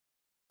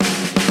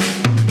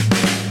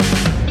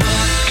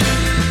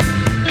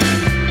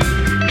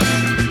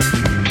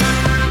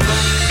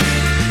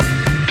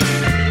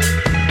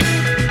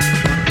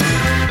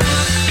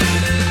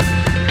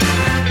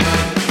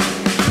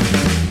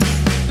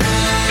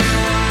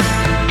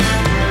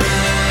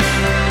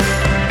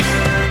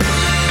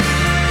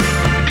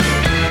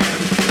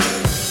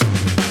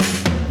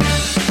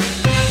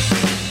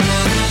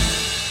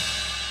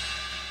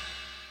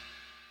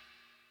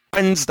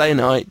Wednesday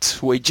night.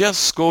 We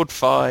just scored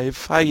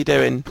 5. How you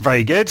doing?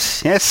 Very good,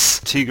 yes.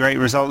 2 great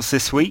results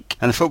this week,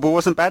 and the football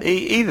wasn't bad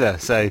either.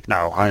 So,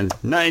 no,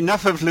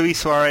 enough of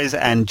Luis Suarez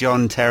and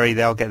John Terry.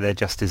 They'll get their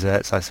just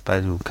desserts, I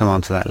suppose. We'll come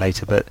on to that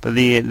later. But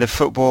the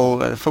football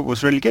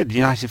was really good.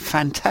 United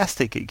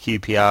fantastic at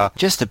QPR,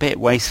 just a bit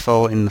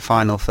wasteful in the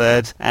final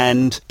third,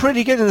 and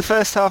pretty good in the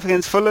first half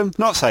against Fulham.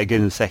 Not so good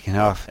in the second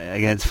half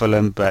against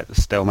Fulham, but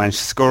still managed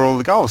to score all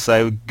the goals.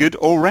 So good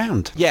all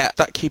round. Yeah,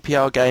 that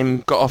QPR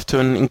game got off to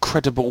an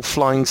incredible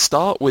flying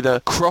start with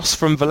a cross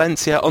from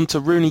Valencia onto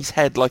Rooney's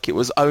head like it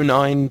was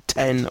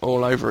 09-10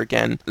 all over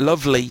again.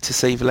 Lovely to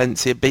see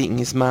Valencia beating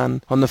his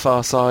man on the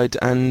far side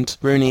and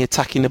Rooney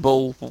attacking the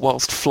ball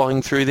whilst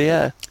flying through the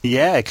air.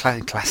 Yeah,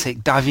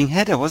 classic diving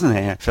header, wasn't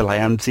it? I feel like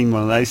I haven't seen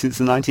one of those since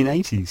the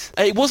 1980s.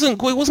 It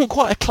wasn't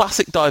quite a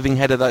classic diving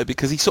header though,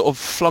 because he sort of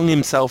flung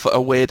himself at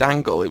a weird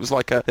angle. It was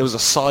like there was a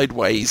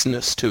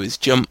sidewaysness to his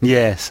jump.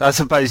 Yes, I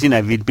suppose,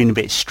 if he'd been a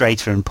bit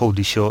straighter and pulled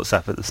his shorts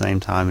up at the same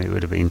time, it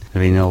would have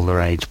been all the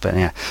rage. But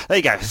yeah, there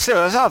you go.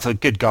 So that's a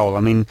good goal. I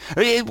mean,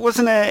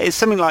 it's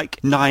something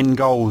like 9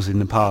 goals in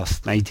the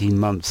past 18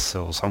 months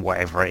or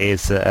whatever it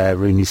is that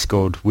Rooney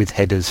scored with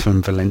headers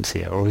from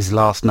Valencia, or his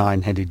last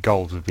 9 headed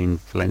goals have been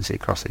Valencia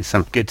crosses.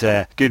 Some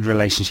good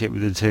relationship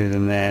with the two of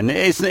them there, and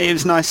it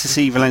was nice to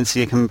see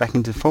Valencia coming back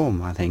into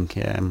form. I think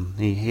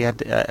he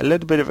had a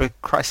little bit of a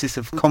crisis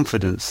of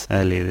confidence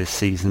earlier this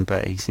season,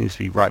 but he seems to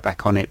be right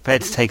back on it.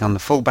 Prepared to take on the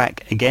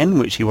fullback again,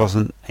 which he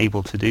wasn't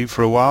able to do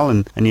for a while,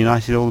 and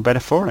United all the better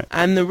for it.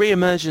 And the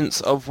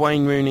re-emergence of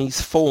Wayne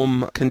Rooney's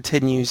form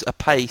continues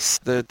apace.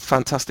 The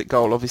fantastic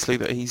goal, obviously,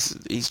 that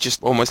he's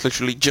just almost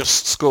literally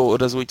just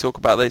scored as we talk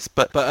about this,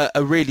 but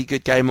a really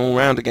good game all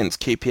round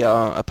against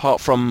QPR,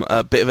 apart from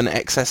a bit of an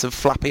excess of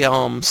flappy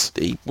arms.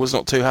 He was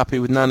not too happy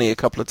with Nani a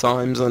couple of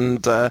times,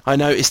 and I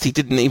noticed he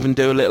didn't even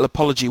do a little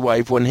apology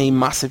wave when he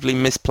massively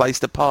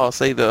misplaced a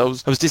pass either. I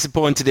was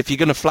disappointed. If you're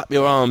going to flap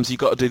your arms, you've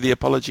got to do the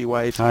apology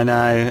wave. I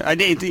know. I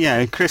did.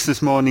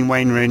 Christmas morning,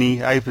 Wayne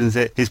Rooney opens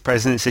his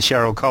present. It's a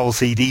Cheryl Cole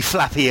CD,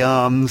 flappy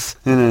arms.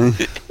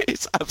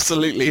 It's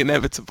absolutely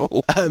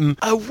inevitable.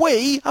 A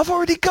wee? I've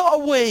already got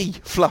a wee!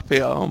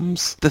 Flappy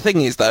arms. The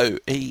thing is, though,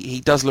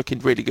 he does look in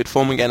really good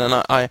form again,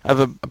 and I have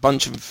a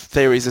bunch of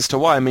theories as to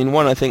why. I mean,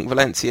 one, I think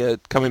Valencia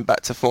coming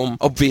back to form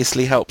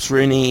obviously helps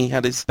Rooney. He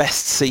had his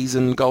best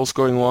season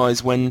goal-scoring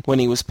wise when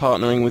he was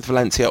partnering with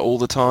Valencia all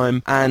the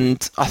time,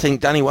 and I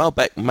think Danny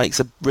Welbeck makes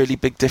a really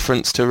big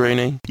difference to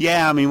Rooney.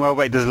 Yeah, I mean,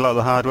 Welbeck does a lot of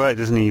the hard work,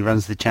 doesn't he? He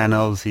runs the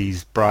channels,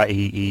 he's bright,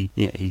 he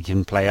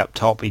can play up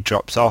top, he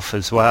drops off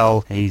as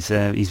well. He's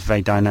a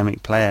very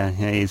dynamic player.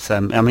 He's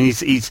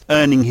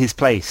earning his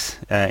place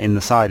in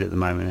the side at the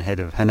moment ahead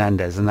of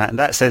Hernandez, and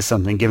that says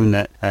something, given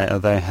that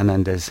although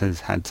Hernandez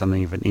has had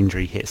something of an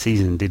injury-hit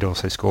season, did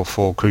also score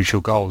 4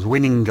 crucial goals,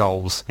 winning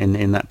goals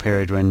in that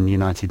period when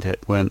United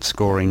weren't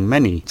scoring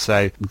many.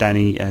 So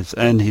Danny has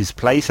earned his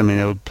place. I mean,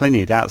 there were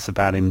plenty of doubts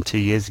about him 2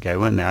 years ago,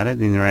 weren't there? I don't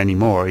think there are any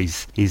more.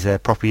 He's a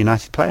proper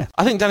United player.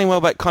 I think Danny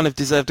Welbeck kind of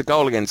deserved a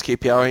goal against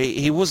QPR.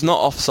 He was not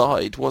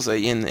offside, was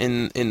he,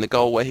 in the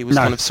goal where he was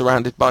kind of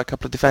surrounded by a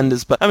couple of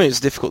defenders? But I mean, it was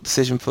a difficult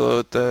decision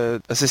for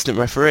the assistant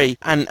referee,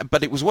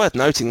 but it was worth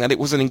noting that it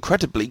was an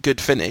incredibly good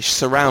finish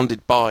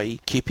surrounded by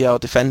QPR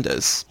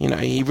defenders.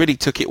 He really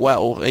took it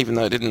well, even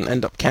though it didn't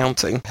end up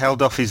counting.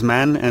 Held off his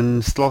man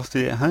and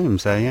slotted it at home.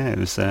 So yeah, it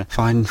was a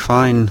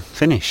fine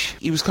finish.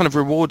 He was kind of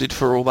rewarded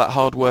for all that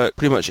hard work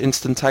pretty much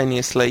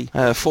instantaneously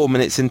 4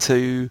 minutes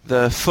into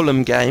the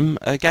Fulham game,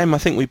 a game I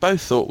think we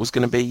both thought was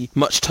going to be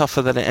much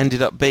tougher than it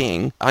ended up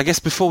being. I guess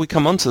before we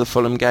come on to the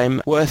Fulham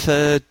game, worth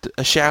a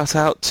shout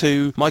out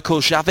to Michael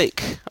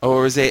Žavic,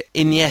 or is it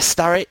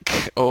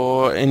Iniestaric,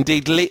 or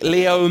indeed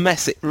Leo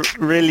Messi.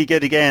 Really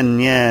good again,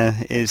 yeah.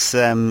 It's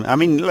I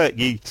mean, look,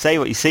 you say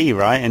what you see,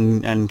 right?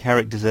 And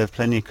Carrick deserved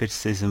plenty of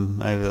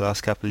criticism over the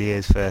last couple of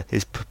years for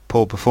his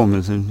poor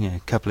performance and a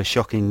couple of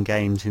shocking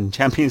games in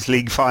Champions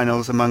League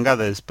finals among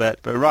others. But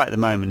right at the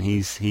moment,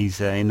 he's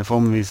in the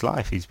form of his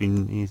life. He's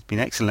been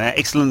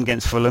excellent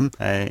against Fulham,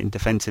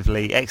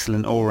 defensively,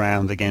 excellent all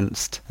round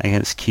against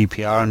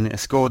QPR, and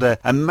scored a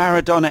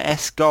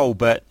Maradona-esque goal,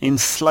 but in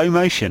slow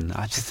motion.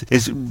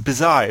 It's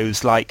bizarre. It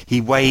was like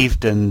he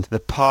waved and the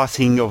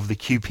parting of the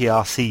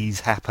QPR seas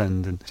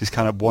happened and just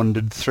kind of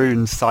wandered through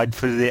and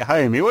side-footed it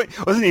home. It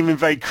wasn't even a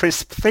very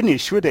crisp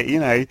finish, would it?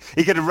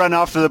 He could have run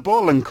after the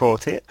ball and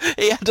caught it.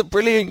 He had a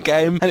brilliant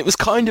game, and it was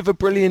kind of a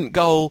brilliant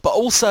goal, but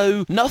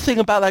also nothing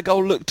about that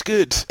goal looked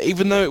good,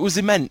 even though it was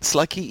immense.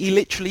 Like, he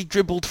literally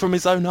dribbled from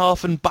his own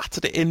half and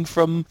battered it in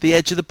from the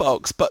edge of the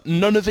box, but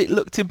none of it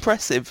looked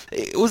impressive.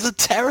 It was a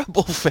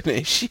terrible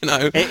finish,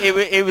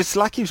 It was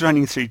like he was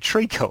running through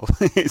treacle.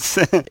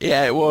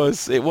 Yeah, it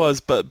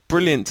was, but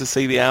brilliant to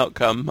see the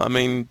outcome. I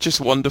mean, just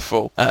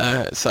wonderful.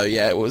 So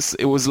yeah, it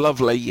was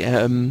lovely.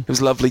 It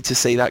was lovely to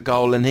see that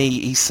goal, and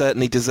he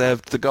certainly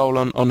deserved the goal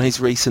on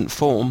his recent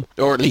form,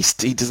 or at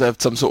least he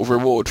deserved some sort of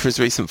reward for his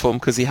recent form,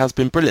 because he has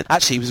been brilliant.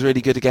 Actually, he was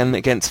really good again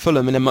against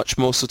Fulham in a much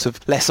more sort of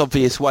less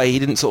obvious way. He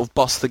didn't sort of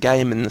boss the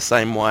game in the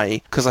same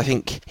way, because I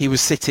think he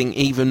was sitting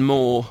even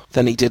more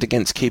than he did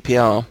against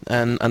QPR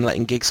and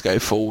letting Giggs go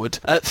forward.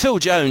 Phil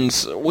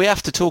Jones, we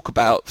have to talk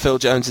about Phil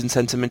Jones in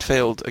centre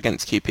midfield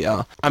against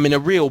QPR. I mean, a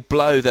real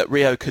blow that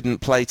Rio couldn't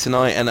play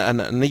tonight, and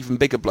an even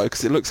bigger blow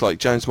because it looks like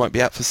Jones might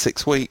be out for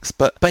 6 weeks.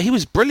 But he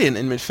was brilliant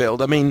in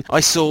midfield. I mean, I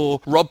saw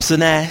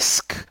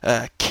Robson-esque,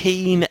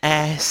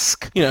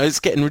 Keane-esque. You know, it's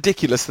getting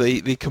ridiculous,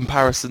 the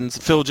comparisons.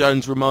 Phil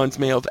Jones reminds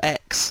me of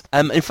X.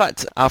 In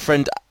fact, our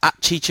friend at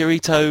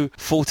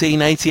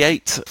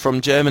Chicharito1488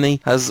 from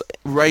Germany has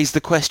raised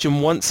the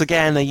question once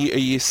again. Are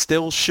you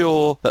still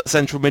sure that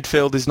central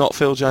midfield is not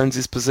Phil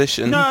Jones's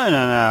position? No.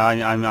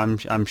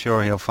 I'm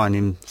sure he'll find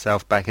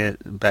himself back at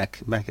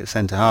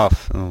centre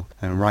half, or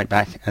right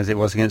back as it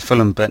was against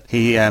Fulham. But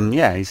he's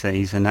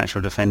a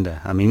natural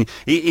defender. I mean,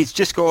 he's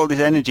just got all this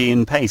energy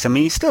and pace. I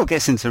mean, he still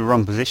gets into the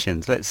wrong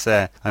positions.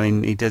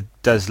 He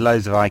does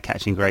loads of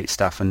eye-catching great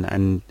stuff,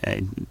 and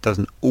it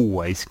doesn't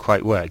always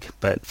quite work.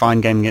 But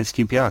fine game against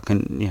QPR.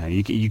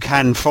 You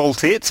can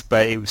fault it,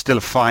 but it was still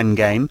a fine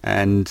game,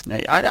 and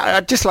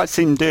I'd just like to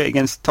see him do it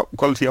against top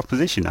quality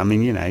opposition. I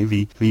mean, if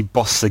he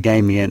bossed the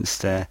game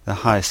against the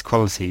highest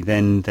quality,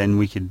 then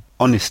we could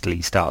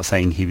honestly start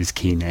saying he was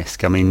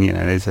Keane-esque. I mean,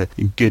 there's a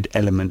good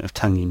element of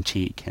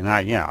tongue-in-cheek, and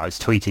I was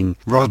tweeting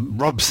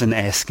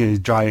Robson-esque,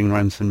 driving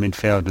runs from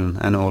midfield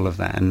and all of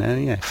that,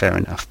 and fair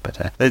enough.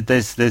 But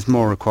there's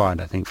more required,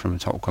 I think, from a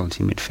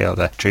top-quality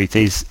midfielder. Truth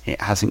is,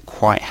 it hasn't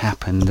quite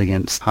happened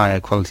against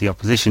higher-quality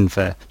opposition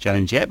for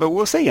Jones yet, but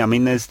we'll see. I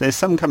mean, there's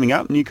some coming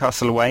up.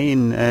 Newcastle away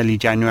in early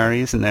January,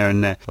 isn't there?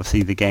 And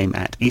obviously the game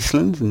at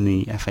Eastland in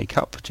the FA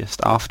Cup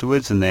just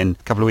afterwards, and then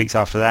a couple of weeks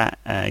after that,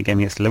 a game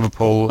against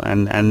Liverpool,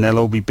 and they'll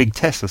all be big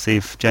tests. We'll see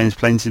if James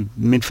plays in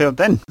midfield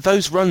then.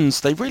 Those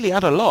runs, they really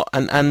add a lot,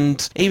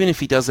 and even if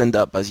he does end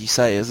up, as you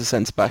say, as a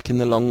centre-back in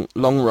the long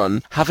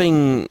run,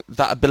 having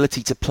that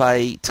ability to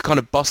play, to kind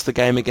of boss the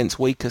game against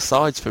weaker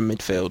sides from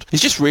midfield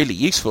is just really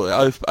useful.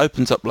 It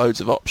opens up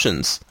loads of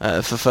options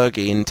for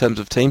Fergie in terms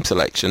of team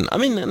selection. I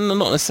mean,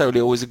 not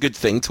necessarily always a good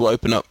thing to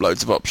open up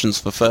loads of options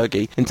for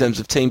Fergie in terms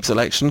of team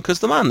selection, because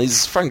the man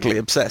is frankly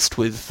obsessed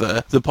with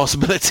the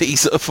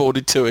possibilities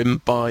afforded to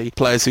him by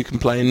players who can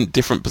play in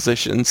different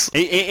positions.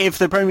 If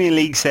the Premier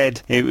League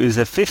said it was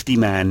a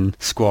 50-man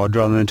squad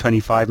rather than a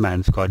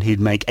 25-man squad, he'd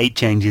make 8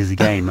 changes a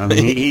game. I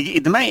mean,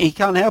 he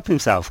can't help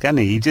himself, can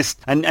he? He just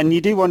and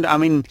you do wonder. I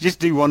mean, you just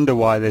do wonder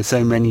why there's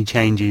so many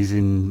changes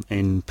in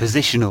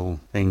positional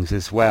things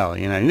as well.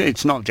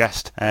 It's not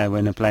just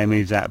when a player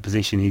moves out of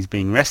position he's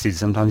being rested.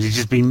 Sometimes he's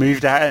just been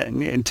moved out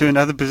into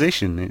another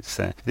position. It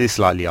is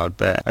slightly odd,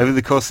 but over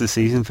the course of the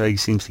season, Fergie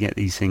seems to get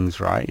these things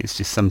right. It's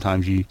just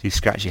sometimes you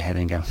scratch your head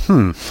and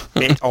go,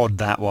 bit odd,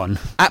 that one.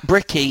 At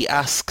Bricky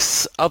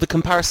asks, are the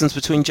comparisons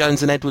between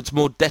Jones and Edwards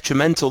more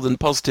detrimental than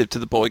positive to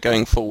the boy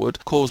going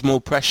forward? Cause more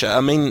pressure?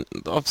 I mean,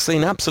 I've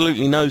seen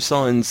absolutely no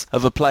signs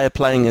of a player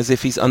playing as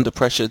if he's under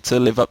pressure to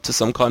live up to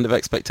some kind of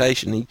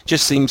expectation. He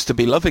just seems to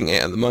be loving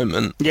it at the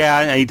moment.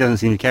 Yeah, he doesn't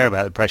seem to care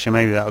about the pressure.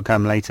 Maybe that'll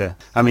come later.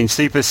 I mean,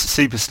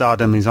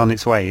 superstardom is on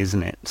its way,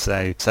 isn't it?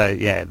 So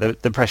yeah,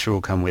 the pressure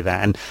will come with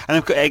that. And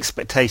of course,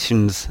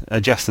 expectations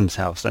adjust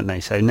themselves, don't they?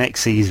 So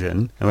next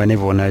season, when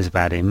everyone knows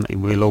about him,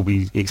 we'll all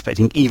be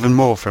expecting even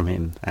more from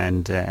him.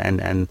 And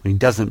when he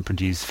doesn't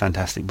produce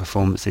fantastic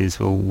performances,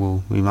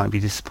 we might be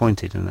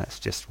disappointed, and that's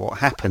just what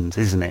happens,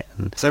 isn't it?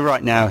 And so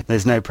right now,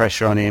 there's no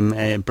pressure on him.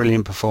 A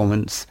brilliant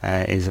performance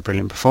is a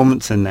brilliant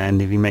performance,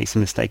 and if he makes a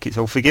mistake, it's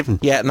all forgiven.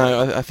 Yeah,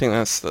 no, I think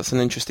that's an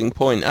interesting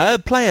point. A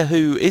player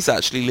who is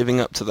actually living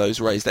up to those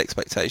raised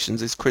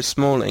expectations is Chris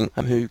Smalling,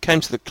 who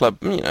came to the club,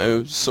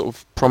 sort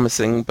of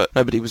promising, but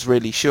nobody was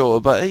really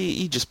sure. But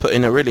he just put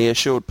in a really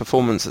assured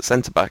performance at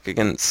centre-back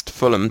against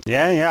Fulham.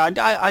 Yeah,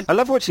 I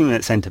love watching him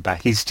at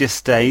centre-back. He's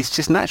just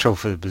natural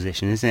for the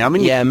position, isn't he? I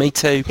mean, yeah, me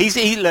too.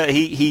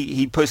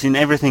 He puts in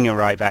everything at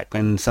right back,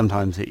 when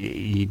sometimes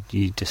you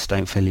just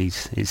don't feel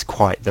he's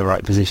quite the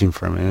right position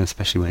for him, and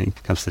especially when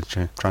it comes to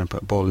trying to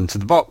put a ball into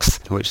the box,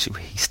 which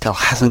he still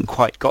hasn't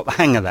quite got the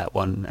hang of that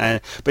one.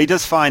 But he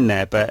does fine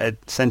there. But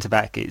at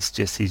centre-back, he's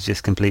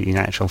just completely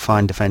natural,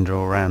 fine defender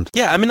all round.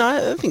 Yeah, I mean,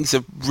 I think he's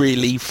a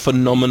really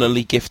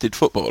phenomenally gifted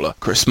footballer,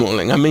 Chris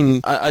Smalling. I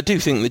mean, I do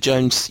think that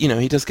Jones,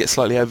 he does get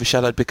slightly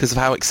overshadowed because of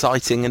how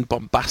exciting and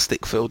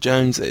bombastic Phil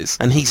Jones is,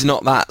 and he's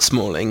not that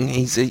Smalling.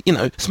 He's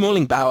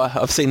Smalling Bauer.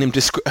 I've seen him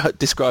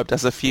described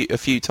as a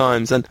few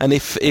times, and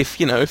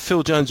if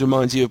Phil Jones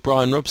reminds you of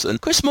Brian Robson,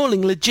 Chris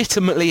Smalling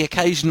legitimately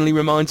occasionally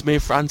reminds me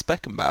of Franz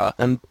Beckenbauer,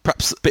 and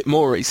perhaps a bit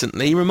more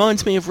recently he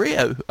reminds me of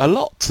Rio a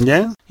lot.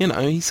 Yeah,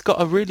 he's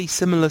got a really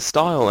similar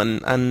style,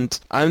 and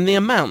the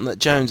amount that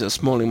Jones and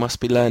Smalling must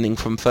be learning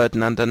from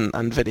Ferdinand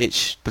and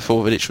Vidic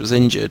before Vidic was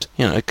injured.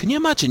 Can you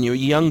imagine you're a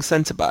young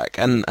centre back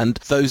and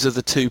those are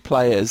the two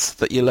players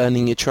that you're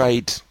learning your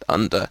trade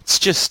under.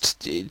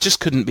 It just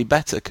couldn't be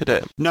better, could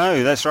it?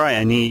 No, that's right.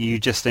 And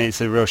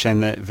it's a real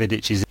shame that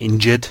Vidic is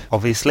injured,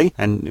 obviously,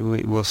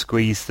 and we'll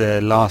squeeze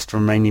the last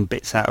remaining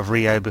bits out of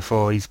Rio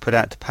before he's put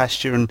out to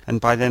pasture.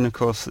 And by then, of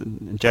course,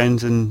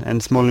 Jones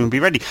and Smalling will be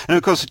ready. And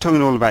of course, we're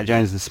talking all about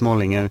Jones and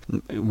Smalling. A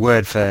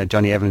word for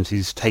Johnny Evans,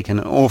 who's taken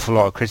an awful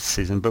lot of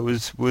criticism, but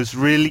was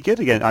really good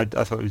again. I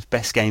thought it was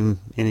best game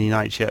in a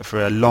United shirt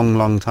for a long,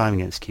 long time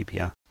against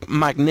QPR.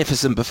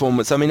 Magnificent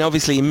performance. I mean,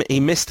 obviously he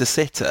missed a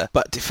sitter,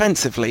 but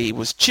defensively he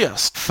was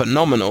just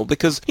phenomenal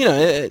because,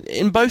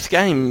 in both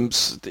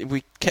games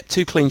we kept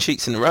 2 clean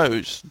sheets in a row,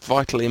 which is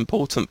vitally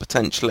important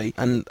potentially,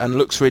 and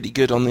looks really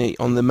good on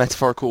the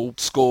metaphorical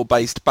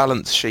score-based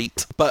balance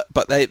sheet. But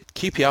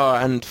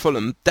QPR and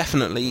Fulham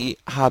definitely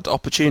had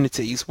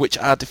opportunities which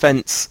our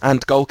defence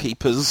and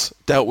goalkeepers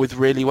dealt with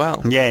really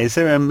well. Yeah, is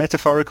there a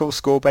metaphorical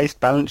score-based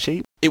balance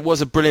sheet? It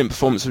was a brilliant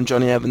performance from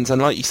Johnny Evans, and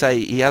like you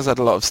say, he has had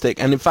a lot of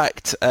stick. And in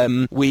fact,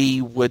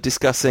 we were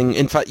discussing.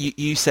 In fact,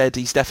 you said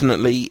he's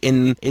definitely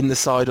in the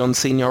side on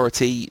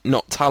seniority,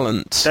 not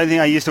talent. Don't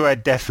think I used the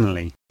word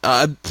definitely.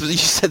 You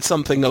said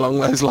something along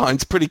those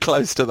lines, pretty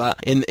close to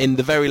that, in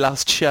the very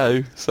last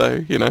show.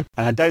 So And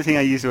I don't think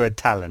I used the word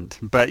talent,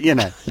 but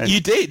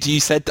You did. You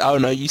said, oh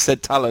no, you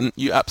said talent.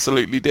 You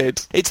absolutely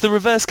did. It's the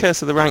reverse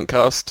curse of the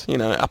Rantcast. It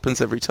happens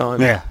every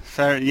time. Yeah,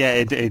 fair. Yeah,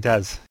 it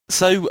does.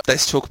 So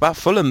let's talk about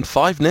Fulham,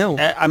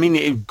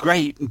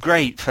 5-0.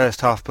 Great first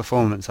half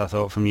performance, I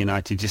thought, from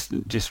United.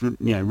 Just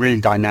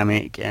really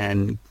dynamic,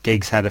 and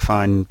Giggs had a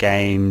fine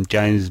game.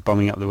 Jones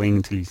bombing up the wing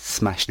until he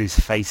smashed his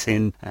face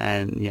in,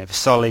 and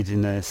solid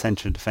in the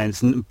centre of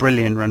defence.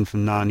 Brilliant run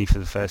from Nani for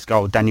the first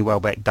goal. Danny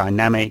Welbeck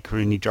dynamic,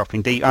 Rooney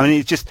dropping deep. I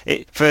mean,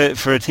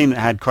 for a team that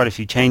had quite a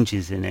few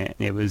changes in it.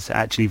 It was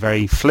actually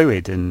very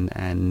fluid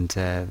and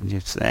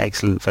just an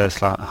excellent first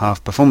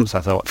half performance,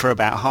 I thought. For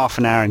about half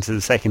an hour into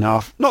the second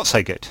half, not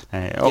so good.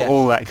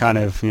 All that kind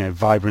of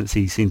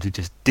vibrancy seemed to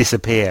just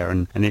disappear,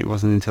 and it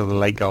wasn't until the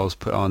late goals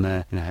put on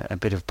a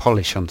bit of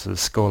polish onto the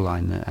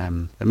scoreline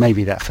that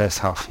maybe that first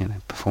half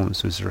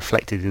performance was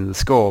reflected in the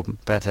score.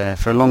 But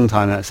for a long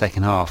time that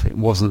second half, it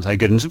wasn't so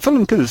good. And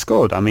Fulham could have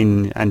scored. I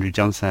mean, Andrew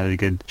Johnson had a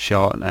good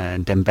shot.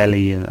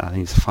 Dembele, I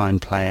think, is a fine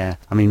player.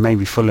 I mean,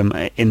 maybe Fulham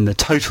in the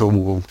total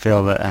will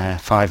feel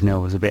that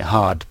 5-0 was a bit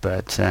hard,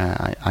 but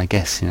I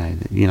guess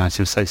United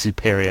was so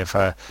superior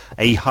for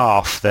a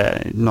half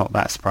that not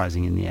that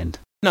surprising in the end.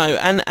 No,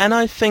 and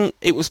I think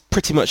it was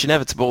pretty much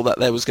inevitable that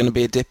there was going to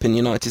be a dip in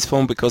United's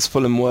form because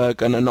Fulham were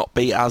going to not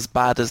be as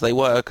bad as they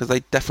were because they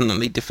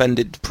definitely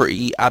defended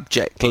pretty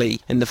abjectly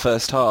in the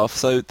first half.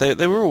 So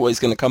they were always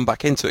going to come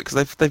back into it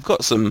because they've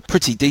got some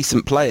pretty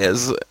decent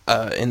players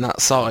in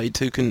that side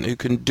who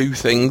can do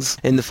things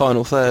in the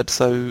final third.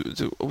 So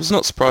I was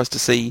not surprised to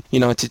see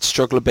United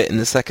struggle a bit in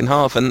the second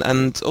half.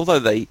 And although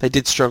they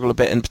did struggle a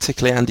bit, and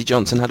particularly Andy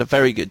Johnson had a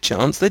very good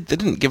chance, they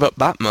didn't give up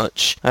that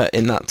much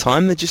in that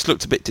time. They just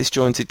looked a bit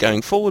disjointed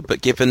going forward,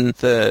 but given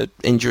the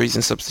injuries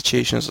and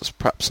substitutions, it's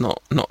perhaps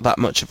not that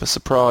much of a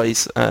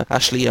surprise.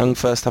 Ashley Young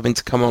first having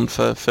to come on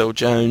for Phil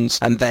Jones,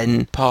 and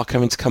then Park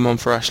having to come on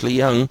for Ashley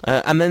Young,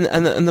 and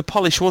the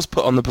polish was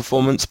put on the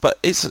performance. But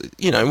it's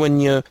when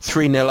you're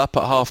 3-0 up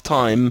at half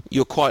time,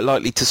 you're quite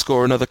likely to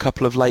score another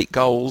couple of late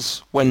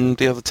goals when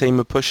the other team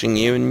are pushing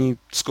you, and you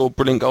score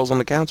brilliant goals on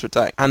the counter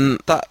attack. And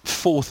that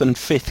fourth and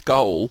fifth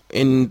goal,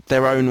 in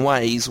their own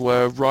ways,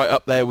 were right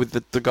up there with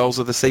the goals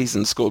of the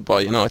season scored by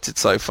United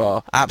so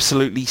far.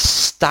 Absolutely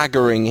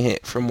staggering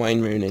hit from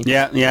Wayne Rooney.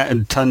 Yeah,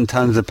 and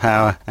tons of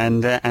power,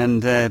 and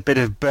a bit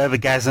of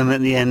Berbagasm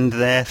at the end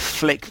there,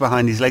 flick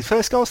behind his legs.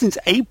 First goal since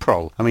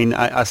April. I mean,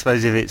 I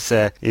suppose if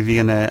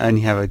you're going to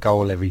only have a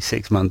goal every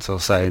 6 months or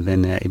so,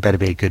 then it better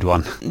be a good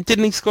one.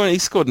 Didn't he score? He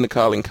scored in the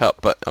Carling Cup,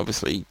 but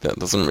obviously that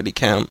doesn't really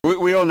count.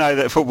 We all know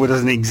that football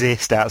doesn't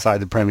exist outside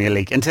the Premier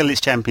League until it's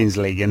Champions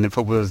League, and the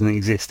football doesn't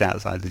exist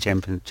outside the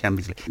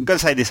Champions League. I've got to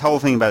say, this whole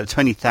thing about the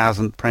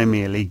 20,000th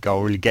Premier League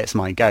goal really gets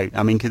my goat.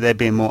 I mean, could there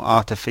be a more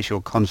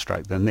artificial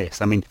construct than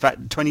this? I mean, in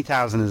fact,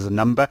 20,000 as a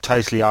number,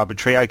 totally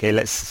arbitrary. Okay,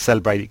 let's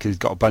celebrate it because it's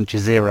got a bunch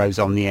of zeros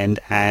on the end,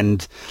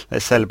 and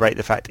let's celebrate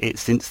the fact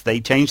since they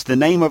changed the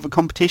name of a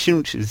competition,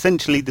 which is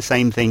essentially the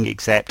same thing,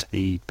 except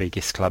the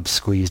biggest clubs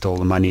squeezed all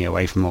the money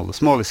away from all the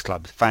smallest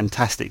clubs.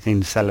 Fantastic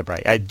thing to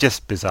celebrate.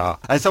 Just bizarre.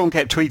 And someone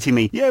kept tweeting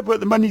me, yeah,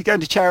 but the money's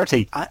going to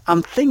charity.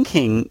 I'm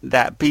thinking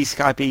that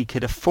Sky B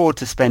could afford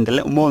to spend a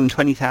little more than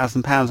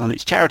 £20,000 on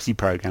its charity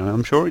programme.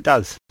 I'm sure it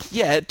does.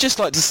 Yeah, just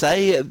like to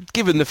say,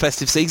 given the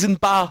festive season,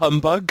 bar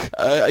humbug,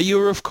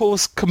 you're of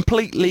course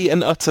completely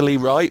and utterly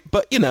right,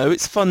 but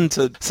it's fun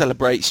to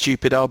celebrate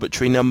stupid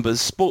arbitrary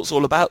numbers. Sport's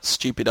all about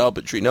stupid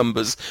arbitrary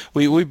numbers.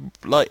 We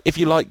like, if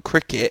you like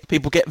cricket,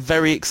 people get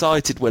very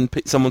excited when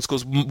someone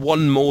scores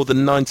one more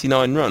than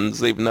 99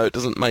 runs, even though it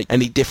doesn't make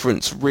any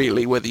difference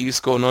really whether you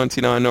score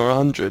 99 or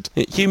 100.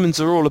 Humans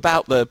are all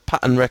about the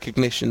pattern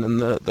recognition and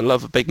the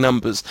love of big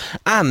numbers.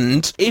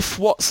 And if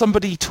what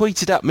somebody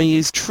tweeted at me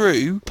is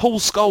true, Paul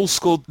Scholes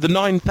scored the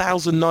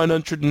 9,000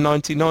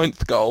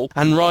 19,999th goal,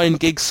 and Ryan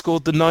Giggs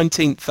scored the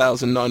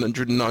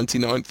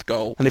 19,999th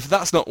goal. And if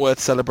that's not worth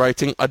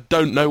celebrating, I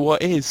don't know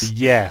what is.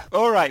 Yeah.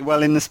 All right,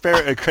 well, in the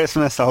spirit of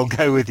Christmas, I'll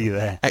go with you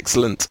there.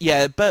 Excellent.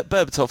 Yeah,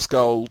 Berbatov's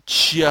goal,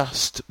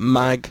 just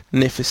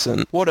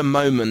magnificent. What a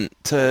moment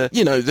to,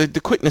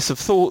 the quickness of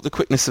thought, the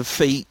quickness of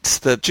feet,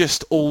 the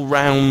just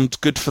all-round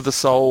good for the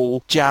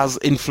soul,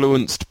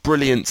 jazz-influenced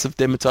brilliance of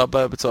Dimitar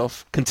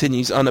Berbatov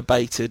continues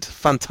unabated.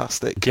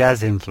 Fantastic.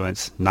 Jazz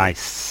influence.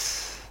 Nice.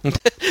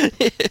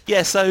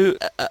 Yeah, so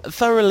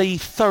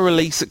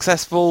thoroughly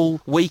successful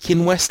week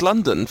in West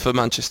London for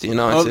Manchester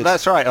United. Oh,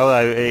 that's right.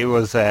 Although it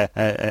was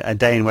a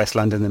day in West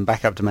London, then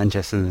back up to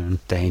Manchester, and a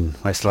day in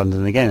West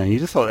London again. And you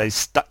just thought they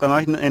stuck them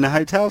out in a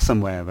hotel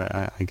somewhere. But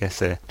I guess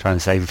they're trying to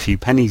save a few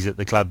pennies at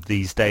the club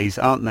these days,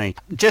 aren't they?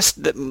 Just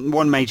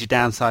one major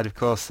downside, of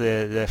course,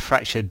 the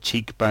fractured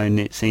cheekbone,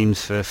 it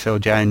seems, for Phil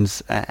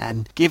Jones.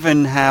 And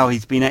given how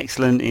he's been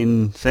excellent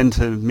in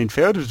centre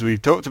midfield, as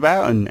we've talked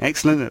about, and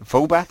excellent at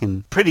fullback,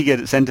 and pretty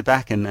good at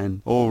centre-back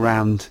and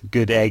all-round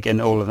good egg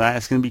and all of that,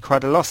 it's going to be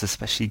quite a loss,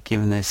 especially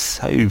given there's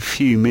so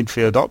few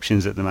midfield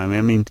options at the moment.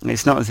 I mean,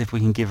 it's not as if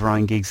we can give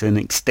Ryan Giggs an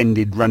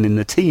extended run in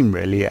the team,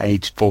 really, at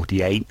age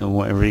 48 or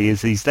whatever he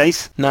is these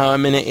days. No, I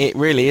mean, it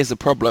really is a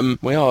problem.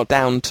 We are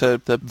down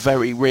to the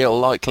very real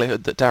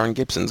likelihood that Darren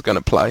Gibson's going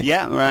to play.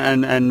 Yeah,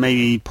 and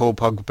maybe Paul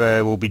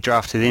Pogba will be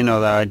drafted in,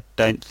 although I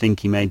don't think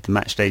he made the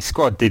matchday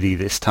squad, did he,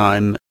 this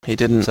time? He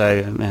didn't.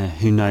 So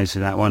who knows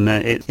with that one.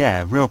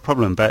 Real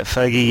problem. But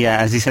Fergie,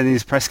 as he said in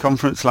his press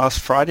conference last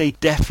Friday,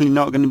 definitely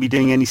not going to be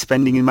doing any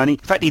spending in money. In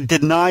fact, he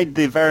denied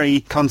the very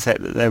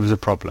concept that there was a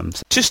problem.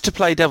 Just to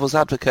play devil's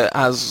advocate,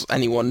 as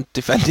anyone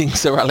defending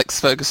Sir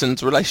Alex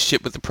Ferguson's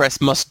relationship with the press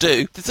must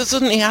do,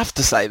 doesn't he have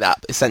to say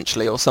that,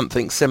 essentially, or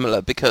something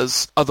similar?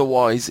 Because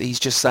otherwise he's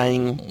just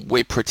saying,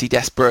 we're pretty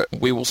desperate,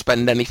 we will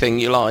spend anything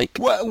you like.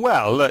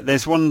 Well, look,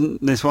 there's one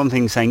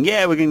thing saying,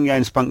 yeah, we're going to go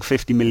and spunk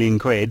 50 million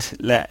quid,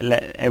 let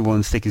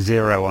everyone stick a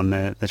zero on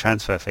the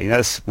transfer fee.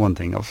 That's one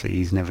thing. Obviously,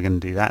 he's never going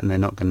to do that, and they're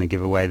not going to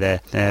give away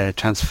their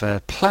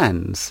transfer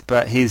plans.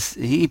 But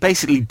he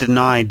basically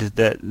denied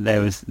that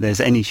there's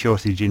any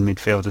shortage in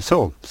midfield at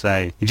all.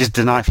 So he just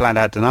flat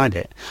out denied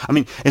it. I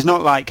mean, it's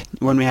not like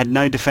when we had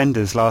no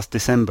defenders last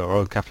December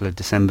or a couple of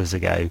Decembers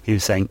ago. He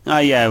was saying, "Oh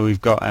yeah,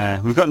 we've got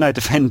no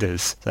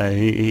defenders." So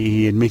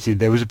he admitted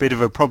there was a bit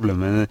of a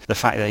problem, and the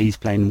fact that he's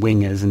playing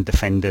wingers and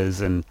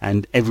defenders and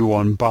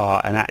everyone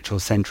bar an actual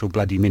central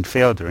bloody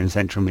midfielder in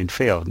central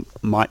midfield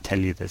might tell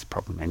you there's a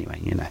problem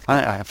anyway.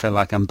 I feel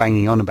like I'm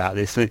banging on about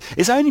this.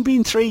 It's only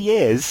been 3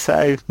 years,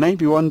 so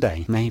maybe one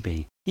day,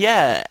 maybe.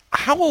 Yeah,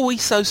 how are we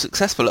so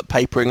successful at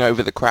papering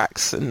over the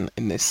cracks in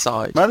this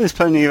side? Well, there's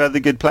plenty of other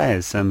good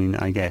players, I mean,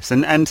 I guess.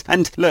 And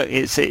look,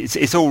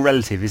 it's all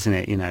relative, isn't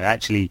it?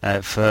 Actually,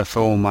 for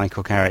all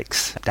Michael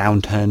Carrick's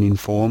downturn in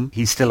form,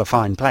 he's still a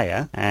fine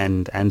player,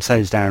 and so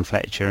is Darren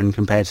Fletcher, and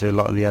compared to a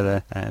lot of the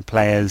other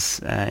players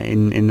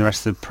in the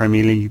rest of the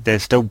Premier League, they're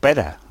still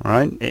better,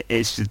 right?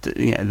 It's just,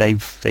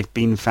 they've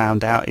been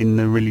found out in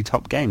the really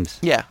top games.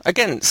 Yeah,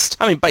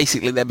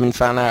 basically they've been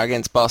found out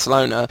against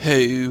Barcelona,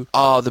 who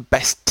are the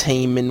best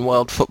team in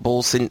world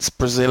football since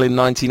Brazil in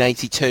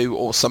 1982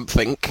 or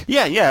something.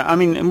 Yeah. I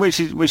mean, which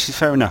is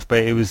fair enough, but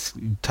it was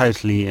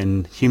totally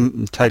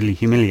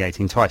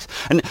humiliating twice.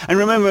 And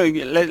remember,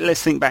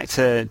 let's think back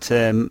to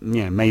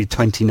May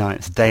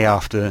 29th, day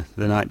after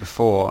the night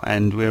before,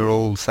 and we were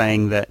all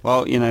saying that,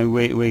 well,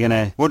 we're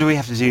gonna. What do we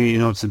have to do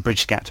in order to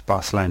bridge the gap to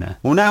Barcelona?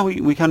 Well, now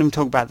we can't even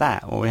talk about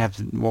that.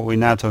 What we're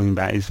now talking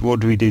about is what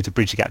do we do to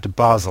bridge the gap to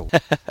Basel?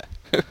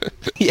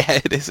 Yeah,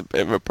 it is a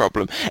bit of a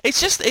problem.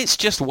 It's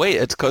just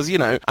weird because,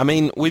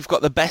 we've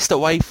got the best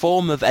away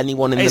form of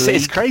anyone in the league.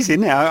 It's crazy,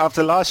 isn't it?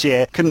 After last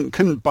year,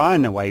 couldn't buy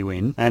an away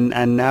win,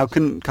 and now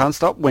can't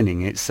stop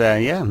winning. It's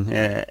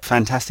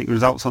fantastic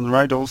results on the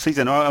road all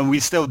season, and we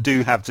still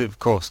do have to, of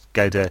course,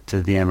 go to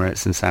the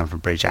Emirates and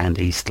Stamford Bridge and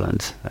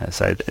Eastland.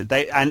 So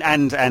they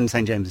and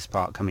St James's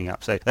Park coming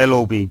up. So they'll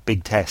all be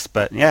big tests.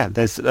 But yeah,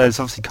 there's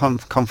obviously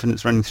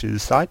confidence running through the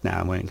side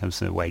now when it comes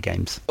to away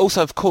games.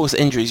 Also, of course,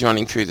 injuries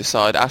running through the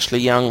side. Ashley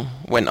Young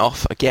went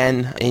off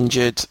again,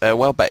 injured.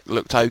 Welbeck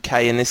looked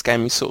okay in this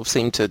game. There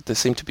seemed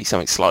to be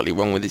something slightly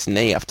wrong with his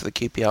knee after the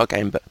QPR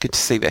game, but good to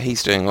see that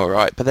he's doing all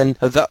right. But then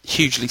that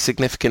hugely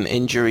significant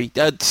injury,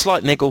 a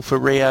slight niggle for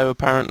Rio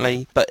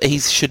apparently, but he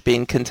should be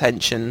in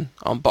contention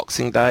on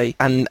Boxing Day.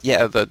 And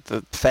yeah,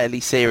 the fairly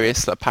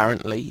serious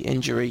apparently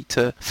injury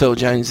to Phil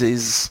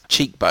Jones's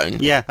cheekbone.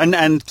 Yeah,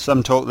 and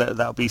some talk that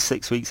that'll be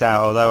 6 weeks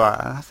out. Although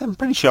I'm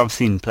pretty sure I've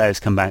seen players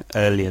come back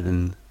earlier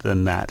than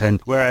that,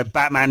 and wear a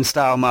Batman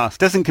style mask.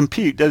 Doesn't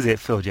compute, does it?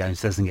 Phil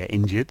Jones doesn't get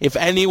injured. If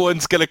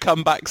anyone's going to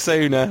come back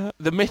sooner,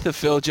 the myth of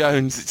Phil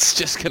Jones, it's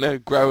just going to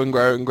grow and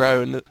grow and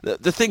grow. And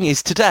the thing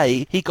is,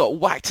 today he got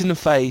whacked in the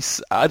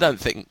face. I don't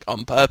think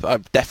on purpose. I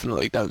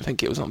definitely don't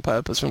think it was on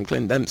purpose from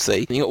Clint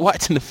Dempsey. He got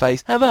whacked in the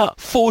face. How about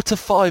 4 to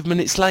 5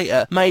 minutes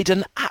later, made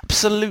an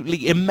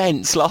absolutely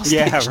immense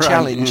last-ditch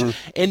challenge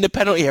in the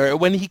penalty area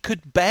when he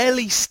could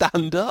barely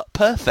stand up.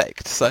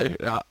 Perfect. So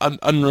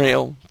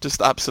unreal,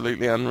 just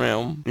absolutely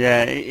unreal.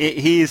 Yeah,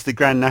 he is the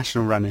Grand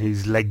National runner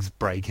whose legs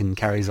break and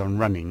carries on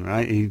running,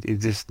 right? He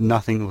just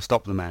nothing will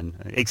stop the man,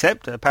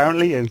 except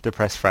apparently a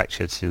depressed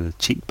fracture to the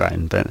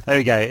cheekbone. But there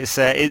we go. It's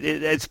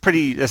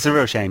a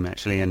real shame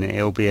actually, and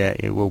it will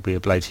be a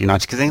blow to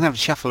United because they're going to have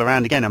to shuffle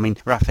around again. I mean,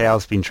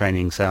 Raphael's been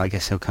training, so I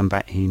guess he'll come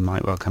back. He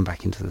might well come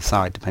back into the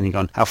side depending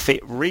on how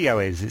fit Rio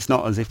is. It's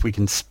not as if we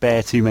can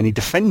spare too many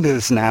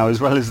defenders now,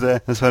 as well as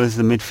the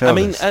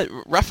midfielders. I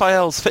mean,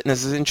 Raphael's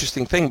fitness is an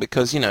interesting thing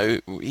because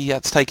he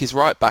had to take his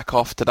right back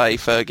off today,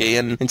 Fergie,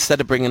 and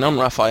instead of bringing on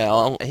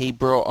Raphael, he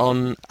brought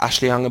on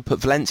Ashley Young and put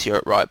Valencia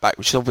at right back,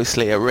 which is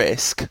obviously a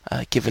risk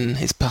given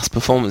his past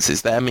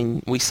performances there. I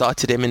mean, we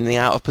cited him in the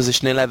out of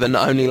position 11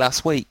 only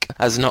last week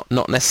as not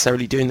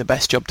necessarily doing the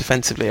best job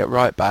defensively at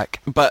right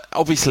back, but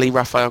obviously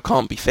Raphael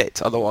can't be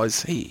fit,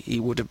 otherwise he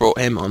would have brought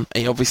him on.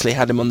 He obviously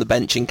had him on the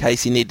bench in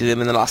case he needed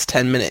him in the last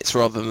 10 minutes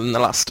rather than the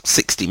last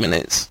 60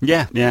 minutes.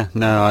 Yeah,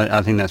 no,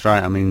 I think that's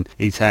right. I mean,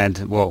 he's had,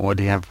 what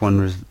did he have,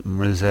 one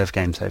reserve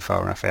game so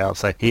far, Raphael,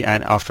 so he,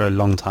 and after a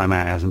long time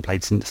out, hasn't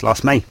played since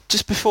last May.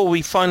 Just before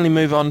we finally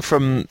move on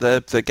from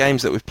the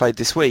games that we've played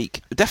this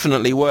week,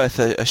 definitely worth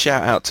a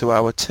shout out to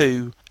our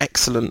two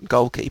excellent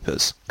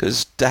goalkeepers,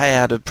 because De Gea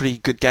had a pretty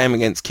good game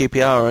against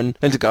QPR and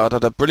Lindegaard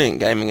had a brilliant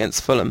game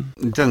against Fulham.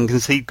 He doesn't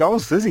concede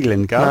goals, does he,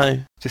 Lindegaard?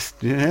 No.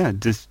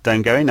 Just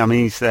don't go in. I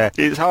mean,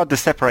 it's hard to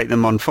separate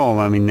them on form.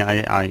 I mean,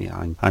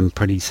 I'm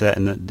pretty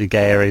certain that De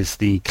Gea is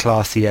the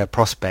classier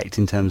prospect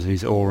in terms of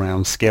his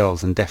all-round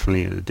skills, and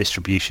definitely the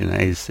distribution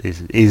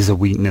is a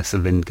weakness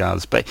of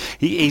Lindegaard's. But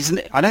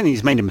I don't think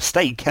he's made a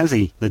mistake, has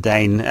he, the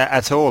Dane,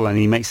 at all? And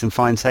he makes some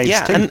fine saves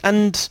too. Yeah,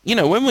 and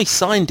when we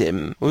signed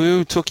him, we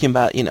were talking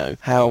about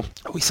how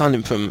we signed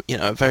him from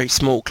a very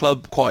small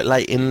club quite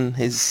late in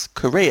his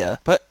career,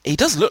 but he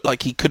does look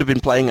like he could have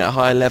been playing at a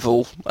high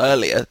level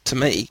earlier to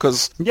me.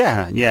 Because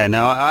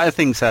no, I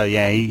think so.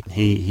 Yeah,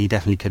 he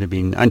definitely could have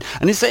been, and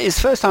it's the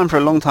first time for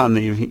a long time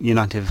that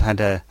United have had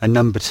a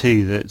number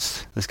two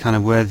that's kind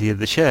of worthy of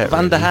the shirt.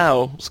 Van der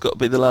Haal's got to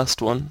be the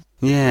last one.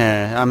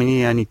 Yeah, I mean,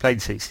 he only played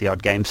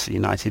 60-odd games for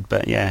United,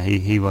 but yeah,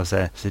 he was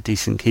a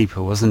decent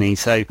keeper, wasn't he?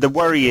 So the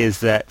worry is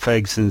that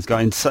Ferguson's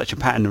got in such a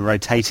pattern of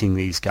rotating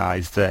these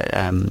guys that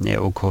it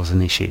will cause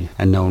an issue,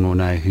 and no one will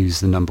know who's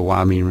the number one.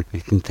 I mean,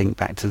 we can think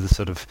back to the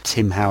sort of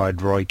Tim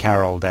Howard, Roy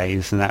Carroll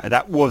days, and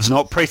that was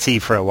not pretty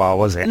for a while,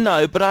 was it?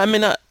 No, but I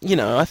mean,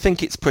 I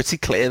think it's pretty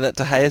clear that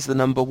De Gea is the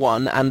number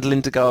one, and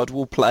Lindegaard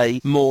will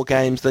play more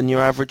games than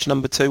your average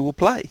number two will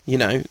play.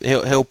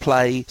 He'll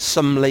play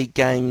some league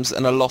games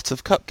and a lot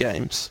of cup games.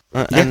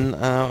 And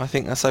I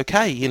think that's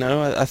okay.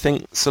 I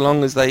think so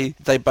long as they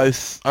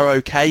both are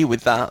okay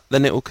with that,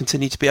 then it will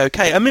continue to be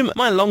okay. I mean,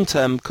 my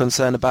long-term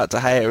concern about De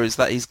Gea is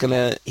that he's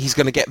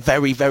gonna get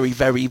very, very,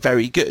 very,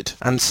 very good.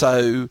 And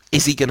so,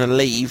 is he gonna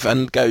leave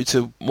and go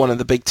to one of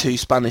the big two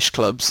Spanish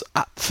clubs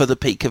for the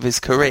peak of his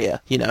career?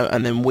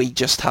 And then we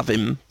just have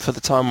him for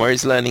the time where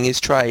he's learning his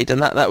trade,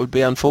 and that would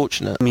be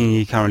unfortunate. I mean,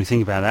 you can't really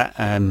think about that.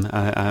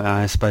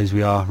 I suppose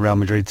we are Real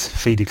Madrid's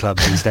feeder club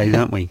these days,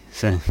 aren't we?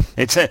 So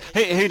it's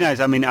who knows?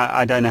 I mean,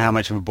 I don't know how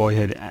much of a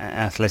boyhood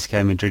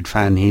Atletico Madrid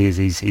fan he is.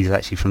 He's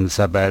actually from the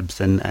suburbs,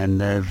 and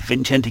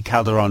Vicente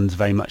Calderon's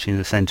very much in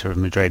the centre of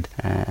Madrid,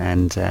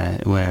 and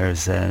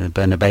whereas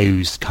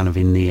Bernabeu's kind of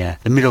in the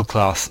middle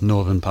class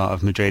northern part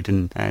of Madrid,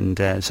 and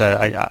so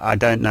I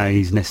don't know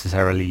he's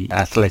necessarily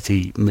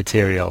Atleti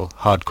material,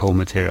 hardcore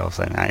material.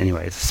 So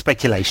anyway, it's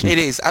speculation. It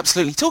is,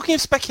 absolutely. Talking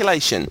of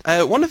speculation,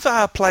 one of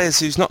our players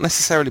who's not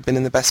necessarily been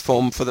in the best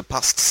form for the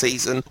past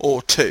season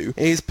or two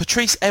is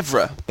Patrice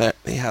Evra.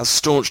 He has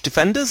staunch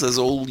defenders, as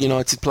all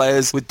United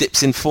players with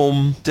dips in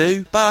form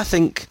do, but I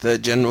think the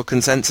general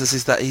consensus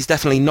is that he's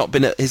definitely not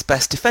been at his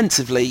best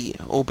defensively,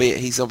 albeit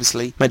he's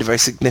obviously made a very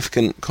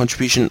significant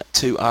contribution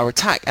to our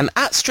attack. And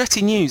at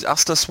Stretty News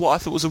asked us what I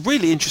thought was a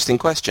really interesting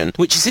question,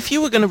 which is if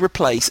you were going to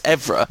replace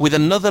Evra with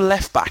another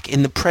left-back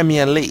in the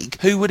Premier League,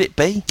 who would it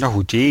be?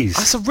 Oh, geez.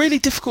 That's a really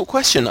difficult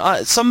question.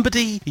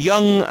 Somebody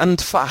young and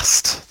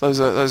fast. Those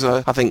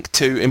are, I think,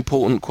 two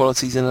important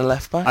qualities in a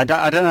left-back. I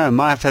don't know. I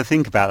might have to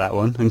think about that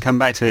one and come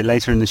back to it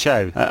later in the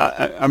show.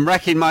 I'm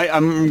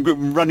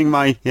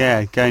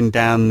going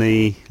down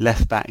the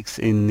left backs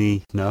in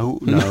the no,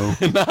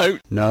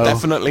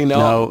 definitely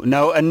not.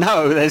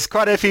 No. There's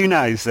quite a few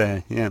no's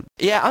there.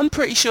 Yeah, I'm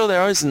pretty sure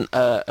there isn't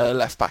a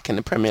left back in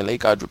the Premier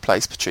League I'd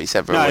replace Patrice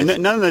Evra with.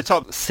 None of the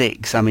top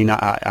six. I mean,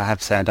 I have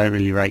to say I don't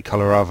really rate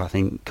Kolarov. I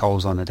think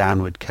Cole's on a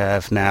downward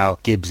curve now.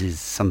 Gibbs is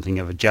something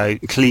of a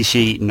joke.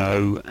 Clichy,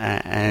 no,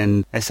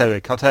 and Esso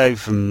Ekoto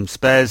from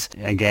Spurs,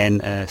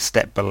 again a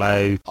step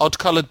below.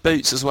 Odd-coloured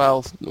boots as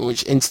well,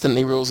 which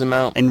instantly rules him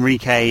out.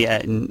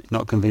 Enrique,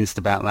 not convinced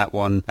about that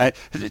one.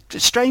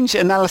 Strange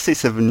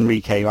analysis of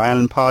Enrique by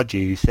Alan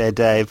Pardew. Said,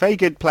 very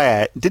good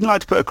player, didn't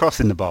like to put a cross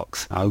in the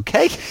box.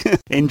 Okay,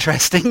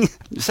 interesting.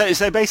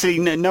 So basically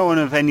no one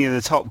of any of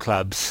the top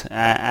clubs,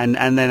 and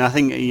then I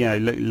think,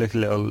 look a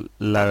little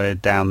lower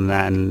down than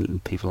that,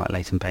 and people like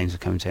Leighton Baines are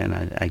coming to,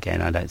 and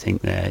again, I don't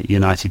think they're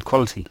United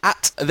quality.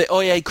 At the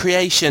Oye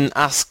Creation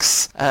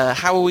asks,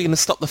 how are we going to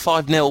stop the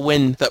 5-0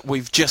 win that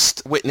we've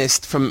just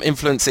witnessed from from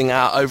influencing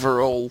our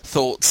overall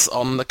thoughts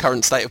on the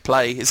current state of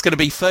play. It's going to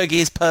be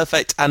Fergie is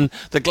perfect and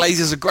the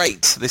Glazers are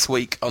great this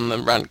week on the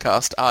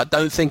Rantcast. I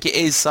don't think it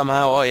is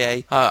somehow,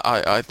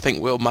 I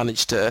think we'll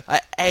manage to...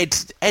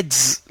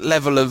 Ed's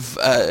level of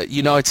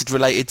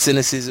United-related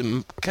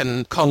cynicism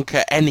can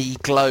conquer any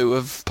glow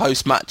of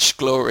post-match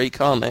glory,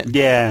 can't it?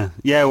 Yeah,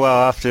 well,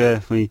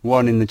 after we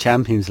won in the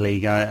Champions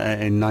League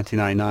in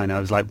 1999, I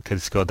was like, could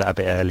have scored that a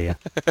bit earlier.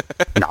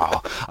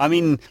 No, I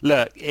mean,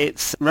 look,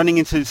 it's running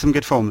into some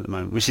good form at the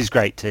moment, which is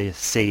great to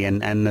see,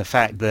 and the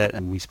fact that,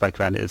 and we spoke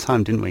about it at the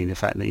time, didn't we, the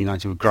fact that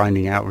United were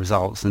grinding out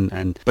results,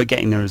 but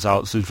getting the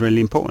results was really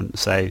important.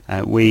 So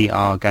we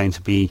are going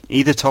to be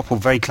either top or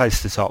very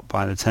close to top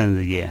by the turn of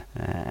the year,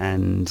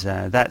 and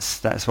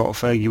that's what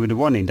Fergie would have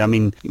wanted. I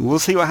mean, we'll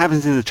see what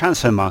happens in the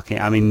transfer market.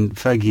 I mean,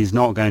 Fergie is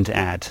not going to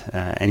add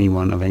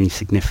anyone of any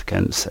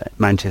significance.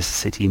 Manchester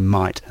City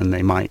might, and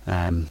they might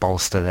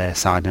bolster their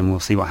side, and we'll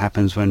see what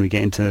happens when we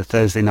get into the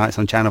Thursday nights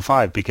on Channel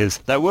 5, because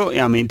that will,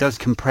 I mean, it does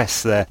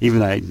compress even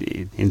though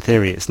in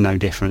theory it's no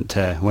different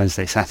to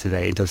Wednesday,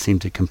 Saturday, it does seem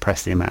to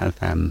compress the amount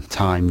of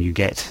time you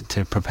get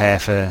to prepare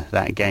for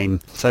that game.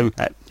 So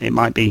it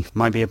might be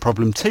a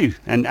problem too,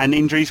 and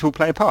injuries will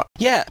play a part.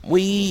 Yeah,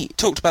 we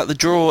talked about the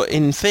draw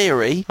in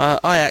theory.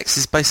 Ajax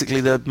is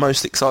basically the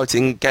most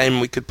exciting game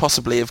we could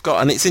possibly have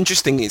got, and it's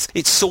interesting,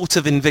 it's sort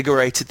of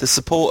invigorated the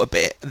support a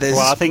bit. Well,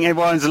 I think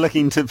everyone's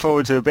looking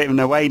forward to a bit of an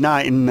away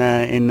night in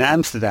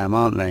Amsterdam,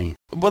 aren't they?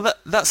 Well,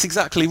 that's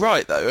exactly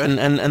right, though,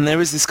 and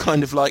there is this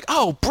kind of like,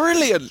 oh,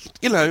 brilliant,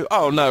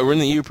 oh no, we're in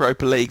the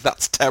Europa League,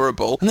 that's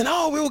terrible, and then,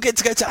 oh, we all get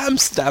to go to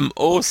Amsterdam,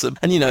 awesome,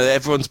 and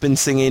everyone's been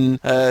singing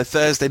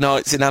Thursday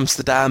nights in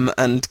Amsterdam,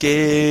 and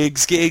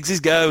Giggs is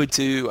going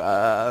to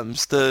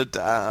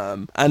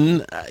Amsterdam,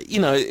 and,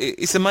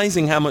 it's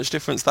amazing how much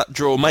difference that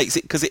draw makes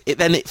it, because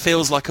then it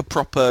feels like a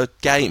proper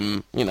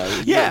game,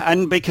 Yeah,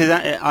 and because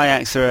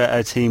Ajax are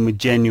a team with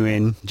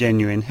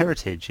genuine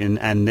heritage,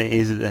 and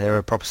they're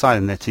a proper side,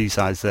 and they're two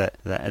sides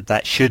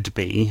that should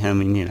be, I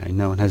mean,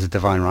 no one has a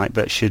divine right,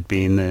 but should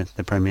be in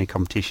the Premier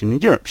competition in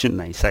Europe, shouldn't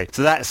they? So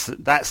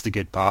that's the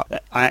good part.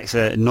 Ajax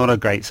are not a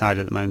great side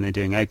at the moment. They're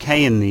doing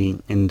okay in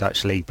the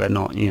Dutch league, but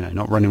not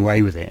running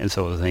away with it and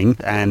sort of thing.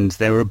 And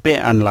they were a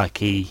bit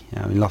unlucky.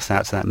 Lost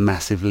out to that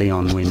massive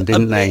Lyon win,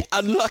 didn't they?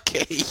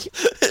 Unlucky.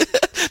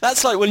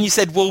 That's like when you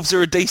said Wolves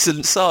are a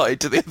decent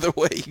side the other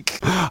week.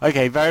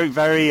 Okay, very,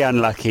 very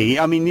unlucky.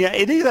 I mean, yeah,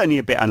 it is only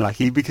a bit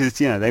unlucky because,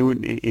 they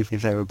wouldn't, if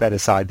they were a better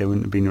side, they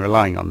wouldn't have been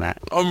relying on that.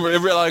 I'm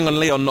relying on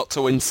Lyon not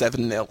to win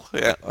 7-0.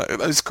 Yeah,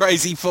 those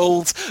crazy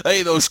fools.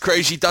 Hey, those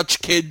crazy Dutch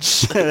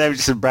kids. They were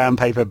just a brown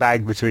paper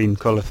bag between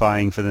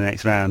qualifying for the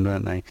next round,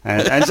 weren't they?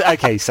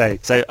 Okay,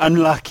 so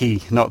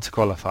unlucky not to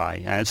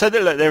qualify. So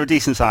look, they're a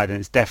decent side, and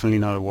it's definitely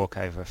not a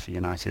walkover for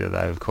United,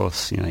 although, of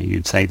course,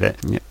 you'd say that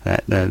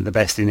the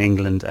best in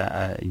England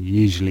are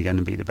usually going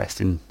to be the best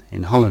in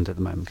Holland at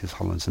the moment, because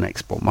Holland's an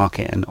export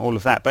market and all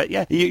of that. But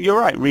yeah, you're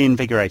right,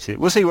 reinvigorated.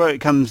 We'll see where it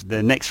comes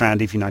the next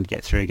round if United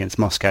get through against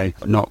Moscow.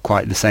 Not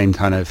quite the same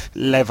kind of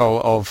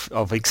level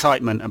of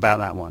excitement about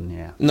that one,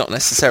 yeah. Not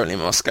necessarily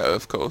Moscow,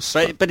 of course.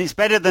 But it's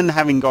better than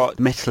having got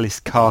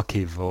Metalist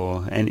Kharkiv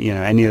or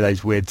any of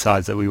those weird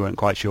sides that we weren't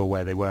quite sure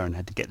where they were and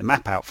had to get the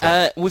map out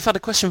for. We've had a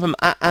question from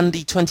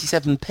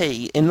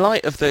Andy27P. In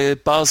light of the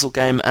Basel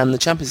game and the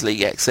Champions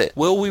League exit,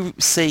 will we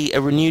see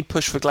a renewed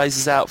push for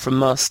Glazers out from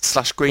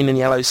Must/green and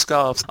yellow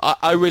scarves?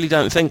 I really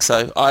don't think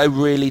so.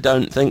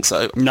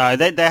 No,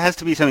 there has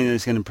to be something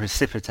that's going to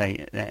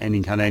precipitate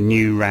any kind of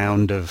new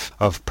round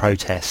of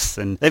protests,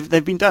 and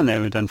they've been done. They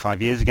were done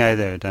 5 years ago.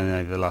 They were done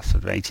over the last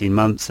sort of 18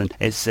 months, and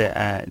it's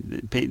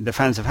the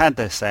fans have had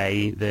their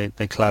say.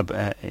 The club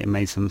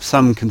made some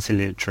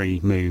conciliatory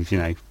moves,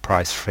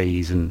 price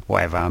freeze and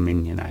whatever. I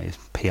mean, it's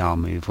PR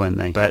move, weren't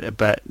they?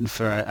 But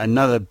for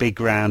another big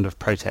round of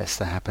protests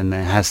to happen,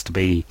 there has to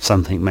be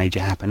something major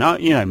happen.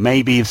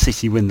 Maybe if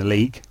City win the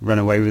league, run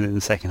away with it in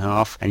the second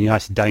half, and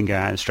United don't go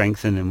out and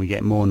strengthen, and we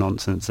get more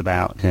nonsense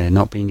about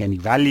not being any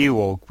value,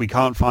 or we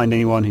can't find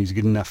anyone who's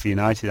good enough for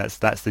United.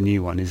 That's the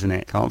new one, isn't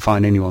it? Can't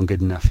find anyone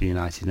good enough for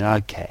United.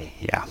 Okay,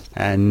 yeah.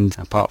 And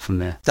apart from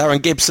the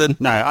Darren Gibson,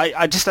 no,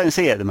 I just don't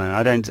see it at the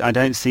moment. I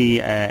don't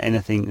see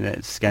anything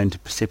that's going to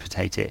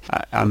precipitate it.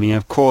 I mean,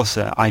 of course,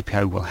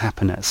 IPO will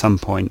happen at some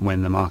point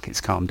when the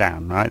markets calm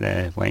down, right?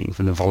 They're waiting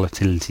for the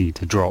volatility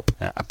to drop,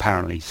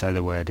 apparently, so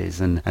the word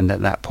is, and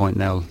at that point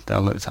they'll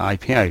look to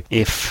IPO.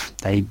 If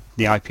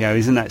the IPO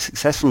isn't that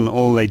successful and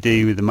all they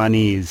do with the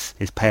money is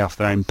pay off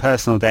their own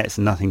personal debts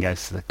and nothing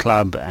goes to the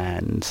club,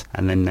 and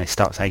then they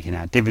start taking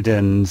out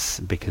dividends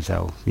because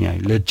they'll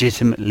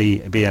legitimately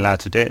be allowed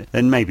to do it,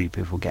 then maybe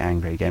people get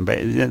angry again. But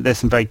there's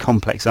some very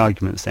complex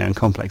arguments there, and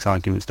complex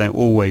arguments don't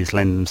always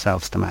lend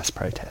themselves to mass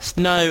protest.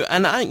 No,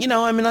 and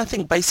I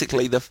think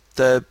basically the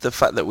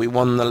fact that we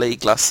won the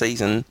league last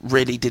season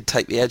really did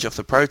take the edge off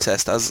the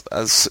protest, as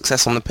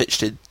success on the pitch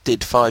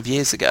did 5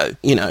 years ago.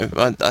 You know,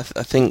 I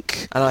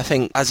think,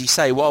 as you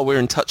say, while we're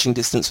in touching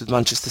distance with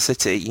Manchester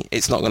City,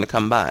 it's not going to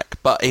come back.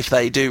 But if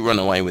they do run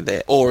away with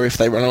it, or if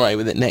they run away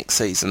with it next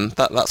season,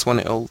 that's when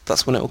it'll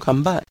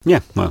come back.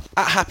 Yeah, well.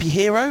 At Happy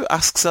Hero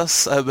asks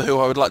us, who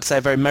I would like to say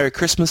a very Merry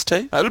Christmas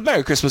to.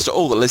 Merry Christmas to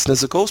all the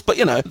listeners, of course, but,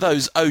 you know,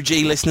 those OG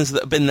listeners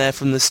that have been there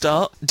from the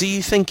start. Do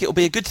you think it'll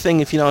be a good thing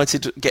if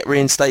United get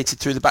reinstated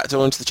through the back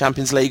door into the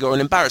Champions League, or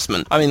an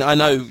embarrassment? I mean, I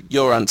know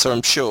your answer,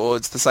 I'm sure.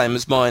 It's the same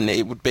as mine.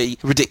 It would be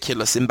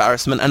ridiculous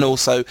embarrassment, and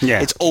also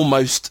it's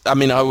almost, I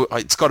mean,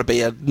 it's got to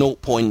be a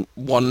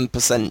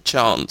 0.1%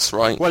 chance,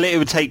 right? Well, it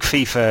would take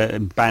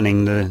FIFA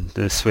banning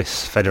the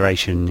Swiss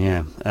Federation,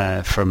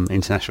 from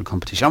international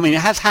competition. I mean,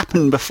 it has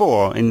happened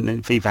before,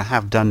 and FIFA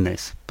have done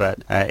this, but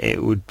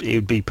it would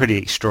be pretty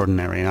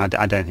extraordinary, and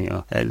I don't think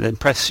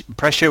the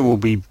pressure will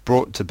be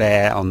brought to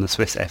bear on the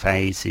Swiss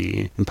FA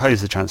to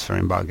impose the transfer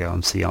embargo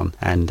on Sion,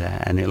 and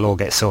it'll all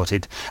get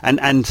sorted.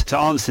 And to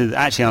answer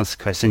the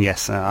question,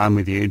 yes, I'm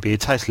with you. It'd be a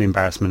total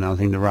embarrassment. I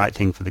think the right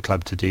thing for the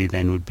club to do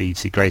then would be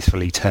to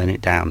gracefully turn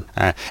it down.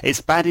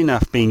 It's bad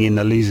enough being in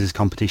the losers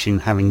competition,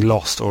 having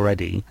lost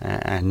already,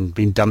 and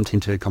been dumped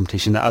into a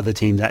competition that other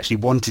teams actually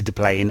wanted to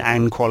play in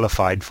and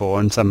qualified for,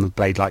 and some have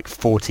played like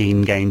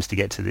 14 games to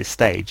get to this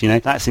stage. You know,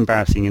 that's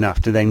embarrassing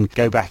enough. To then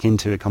go back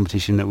into a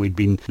competition that we'd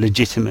been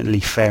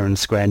legitimately fair and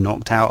square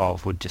knocked out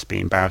of would just be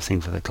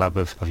embarrassing for the club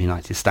of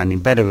United standing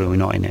better when we're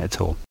not in it at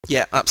all.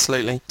 Yeah,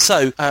 absolutely.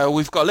 So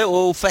we've got a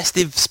little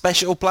festive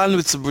special planned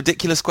with some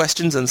ridiculous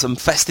questions and some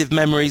festive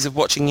memories of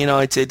watching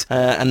United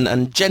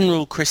and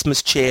general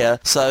Christmas cheer.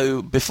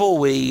 So before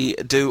we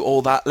do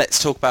all that,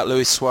 let's talk about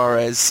Luis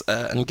Suarez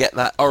and get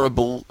that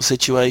horrible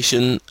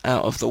situation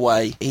out of the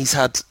way. He's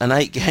had an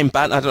 8-game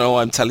ban. I don't know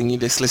why I'm telling you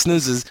this,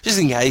 listeners, just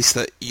in case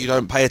that you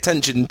don't pay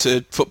attention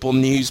to football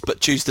news but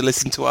choose to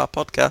listen to our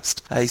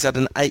podcast. He's had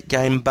an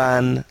 8-game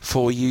ban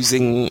for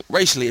using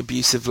racially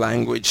abusive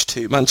language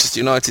to Manchester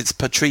United's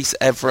Patrice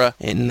Evra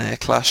in their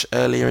clash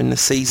earlier in the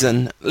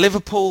season.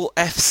 Liverpool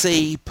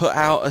FC put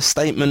out a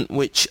statement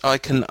which I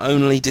can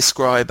only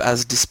describe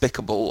as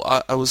despicable.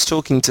 I was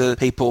talking to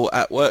people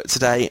at work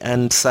today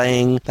and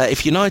saying that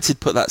if United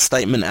put that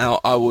statement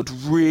out, I would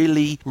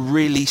really,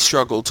 really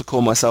struggle to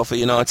call myself a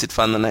United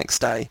fan the next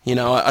day. You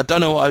know, I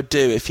don't know what I'd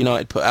do if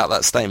United put out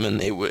that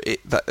statement.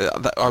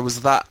 I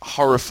was that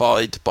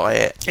horrified by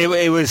it.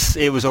 It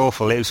was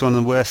awful. It was one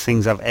of the worst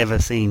things I've ever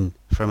seen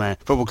from a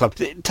football club.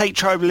 Take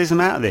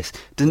tribalism out of this.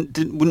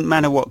 Wouldn't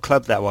matter what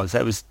club that was.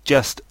 It was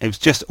just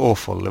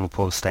awful,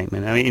 Liverpool's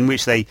statement. I mean, in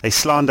which they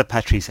slander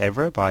Patrice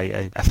Evra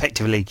by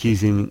effectively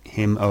accusing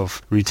him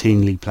of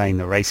routinely playing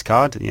the race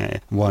card.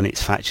 One,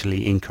 it's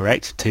factually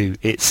incorrect. Two,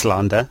 it's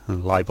slander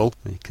and libel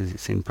because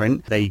it's in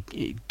print. They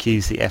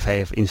accuse the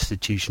FA of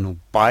institutional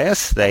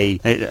bias.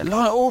 An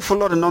awful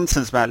lot of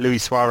nonsense about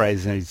Luis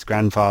Suarez. His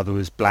grandfather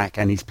was black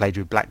and he's played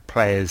with black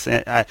players.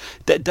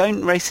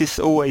 Don't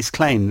racists always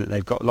claim that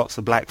they've got lots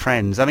of black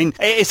friends? I mean,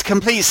 it's a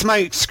complete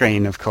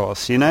smokescreen, of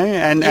course,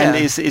 and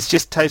it's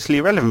just totally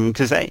irrelevant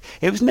because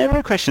it was never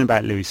a question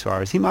about Luis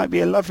Suarez. He might be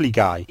a lovely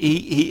guy.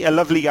 He a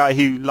lovely guy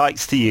who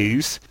likes to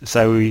use,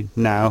 so we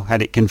now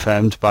had it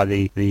confirmed by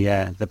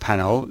the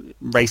panel,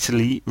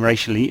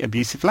 racially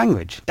abusive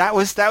language. That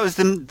was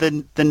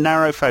the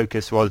narrow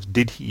focus was,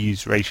 did he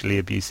use racially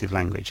abusive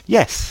language?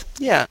 Yes.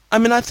 Yeah, I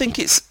mean, I think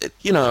it's,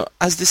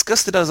 as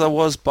disgusted as I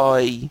was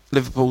by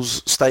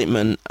Liverpool's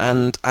statement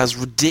and as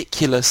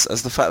ridiculous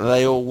as the fact that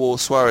they all wore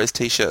Suarez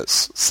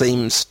T-shirts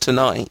seems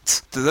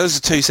tonight. Those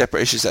are two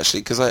separate issues,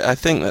 actually, because I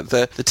think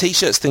that the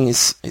T-shirts thing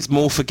is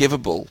more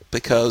forgivable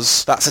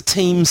because that's a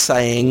team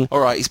saying, all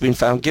right, he's been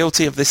found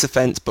guilty of this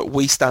offence, but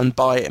we stand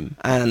by him.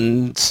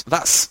 And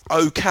that's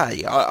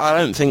okay. I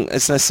don't think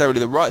it's necessarily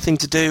the right thing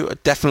to do. I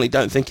definitely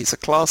don't think it's a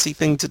classy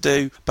thing to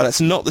do, but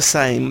it's not the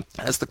same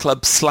as the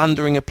club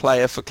slandering a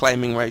player for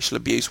claiming racial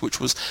abuse, which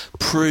was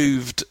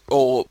proved,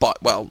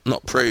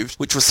 not proved,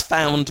 which was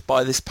found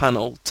by this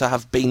panel to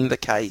have been the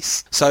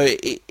case. So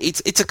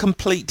it's a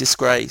complete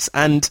disgrace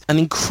and an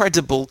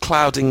incredible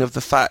clouding of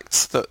the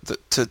facts that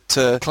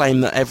to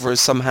claim that Evra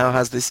somehow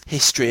has this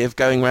history of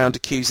going around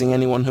accusing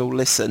anyone who'll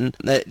listen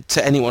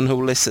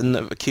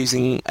of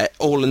accusing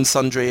all and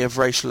sundry of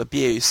racial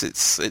abuse.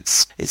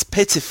 It's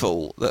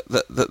pitiful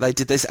that they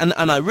did this, and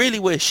I really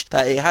wish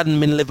that it hadn't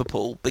been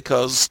Liverpool,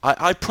 because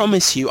I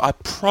promise you I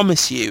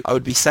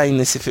would be saying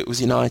this if it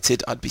was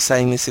United, I'd be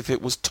saying this if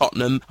it was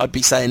Tottenham, I'd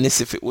be saying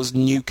this if it was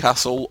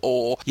Newcastle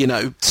or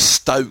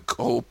Stoke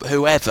or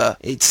whoever.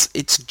 It's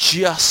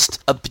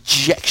just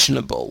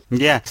objectionable.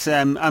 Yes,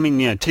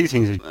 two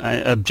things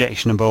are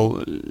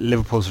objectionable.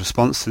 Liverpool's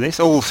response to this,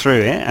 all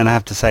through it, and I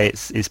have to say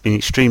it's been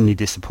extremely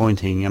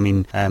disappointing. I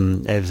mean,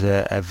 there was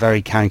a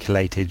very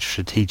calculated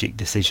strategic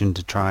decision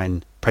to try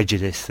and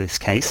prejudice this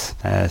case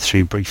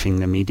through briefing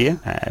the media,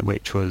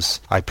 which was,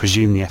 I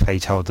presume, the FA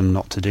told them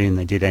not to do, and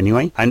they did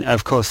anyway. And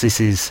of course, this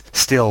is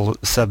still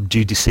sub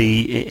judice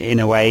in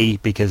a way,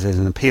 because there's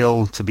an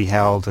appeal to be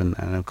held, and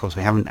of course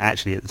we haven't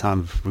actually, at the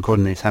time of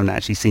recording this, haven't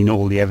actually seen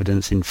all the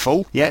evidence in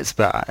full yet,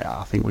 but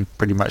I think we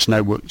pretty much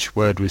know which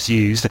word was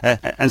used.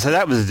 And so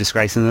that was a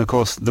disgrace, and of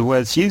course the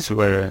words used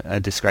were a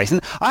disgrace.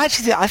 And I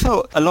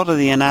thought a lot of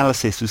the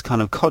analysis was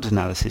kind of COD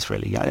analysis,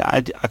 really.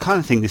 I kind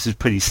of think this is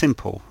pretty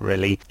simple,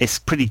 really. It's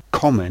pretty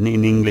common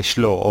in English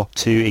law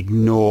to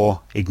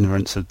ignore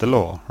ignorance of the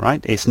law,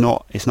 right? It's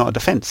not a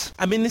defence.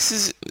 I mean,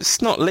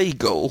 it's not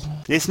legal.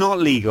 It's not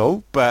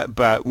legal,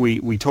 but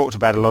we talked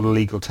about a lot of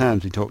legal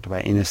terms. We talked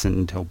about innocent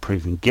until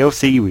proven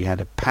guilty. We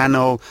had a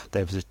panel.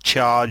 There was a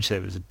charge.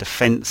 There was a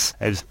defence.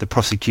 There was the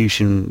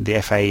prosecution.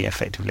 The FA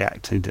effectively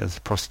acted as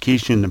the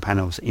prosecution. The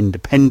panel was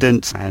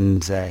independent,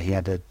 and he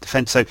had a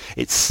defence. So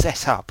it's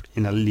set up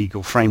in a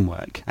legal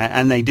framework,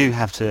 and they do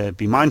have to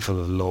be mindful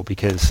of the law,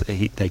 because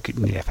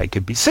the FA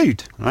could be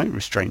sued, right?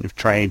 Restraint of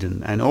trade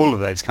and all of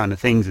those kind of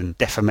things, and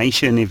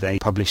defamation if they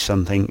publish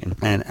something,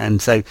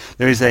 and so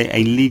there is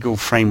a legal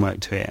framework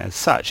to it as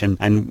such,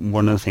 and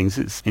one of the things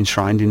that's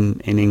enshrined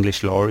in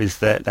English law is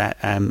that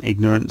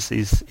ignorance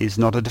is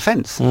not a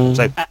defence.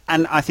 So,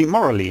 and I think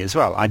morally as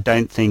well, I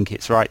don't think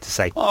it's right to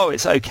say, oh,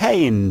 it's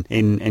okay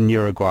in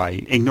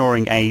Uruguay,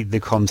 ignoring the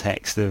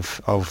context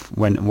of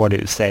what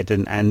it was said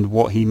and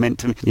what he meant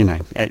to,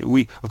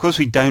 of course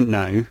we don't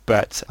know,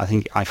 but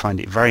I find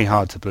it very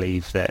hard to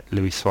believe that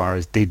Luis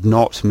Suarez did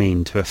not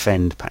mean to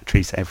offend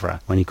Patrice Evra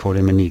when he called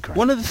him a Negro.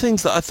 One of the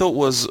things that I thought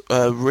was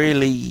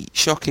really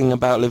shocking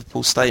about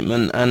Liverpool's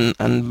statement,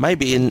 and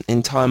maybe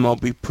in time I'll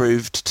be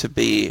proved to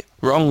be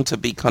wrong to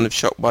be kind of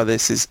shocked by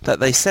this, is that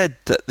they said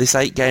that this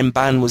 8-game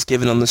ban was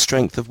given on the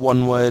strength of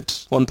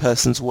one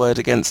person's word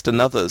against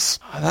another's.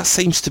 That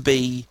seems to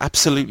be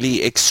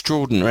absolutely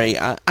extraordinary.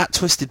 At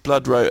Twisted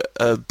Blood wrote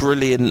a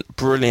brilliant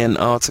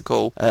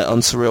article on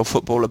Surreal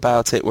Football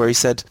about it, where he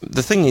said,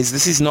 the thing is,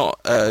 this is not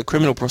a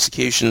criminal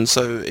prosecution,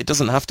 so it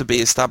doesn't have to be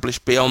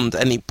established beyond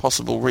any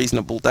possible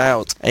reasonable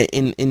doubt.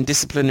 In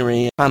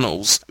disciplinary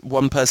panels,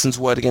 one person's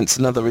word against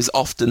another is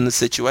often the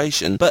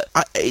situation. But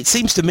it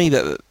seems to me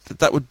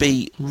that would be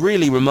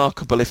really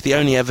remarkable if the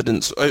only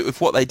evidence, if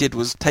what they did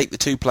was take the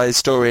two players'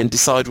 story and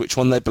decide which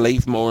one they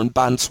believed more and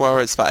ban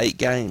Suarez for 8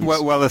 games.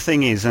 Well, the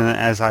thing is, and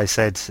as I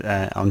said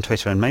on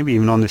Twitter and maybe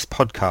even on this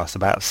podcast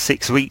about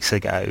 6 weeks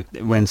ago,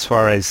 when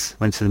Suarez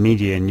went to the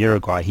media in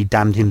Uruguay, he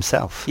damned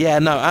himself. Yeah,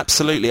 no,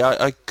 absolutely.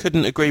 I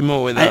couldn't agree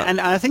more with that.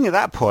 And I think at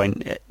that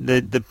point,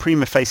 the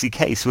prima facie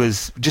case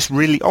was just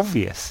really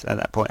obvious at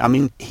that point. I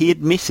mean, he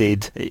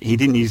admitted he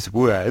didn't use the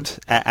word,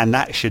 and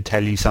that should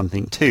tell you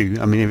something too.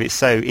 I mean, if it's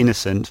so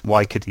innocent,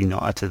 why could he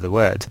not utter the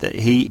word? That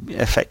he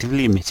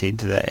effectively admitted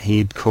that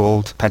he'd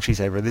called Patrice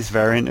Evra this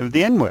variant of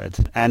the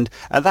N-word. And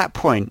at that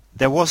point,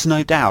 there was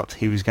no doubt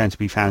he was going to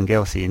be found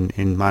guilty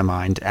in my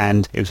mind,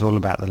 and it was all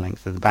about the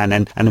length of the ban.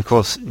 And of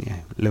course,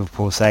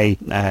 Liverpool say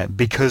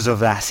because of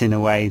that, in a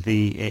way,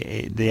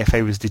 the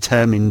FA was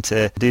determined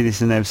to do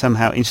this, and they were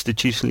somehow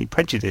institutionally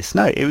prejudiced.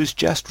 No, it was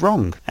just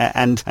wrong.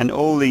 And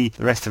all the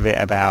rest of it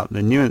about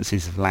the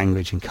nuances of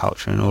language and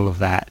culture and all of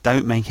that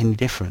don't make any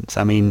difference.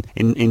 I mean,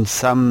 in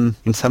some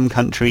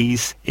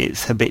countries,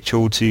 it's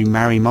habitual to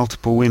marry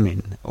multiple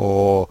women,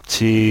 or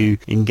to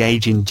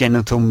engage in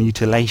genital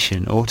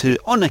mutilation, or to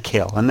honour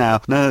kill. And now,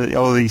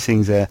 all these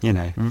things are,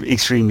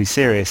 extremely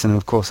serious. And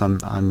of course,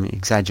 I'm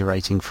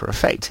exaggerating for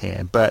effect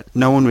here, but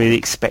no one really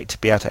expect to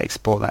be able to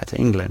export that to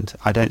England.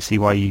 I don't see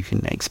why you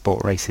can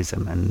export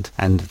racism,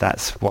 and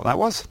that's what that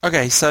was.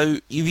 Okay, so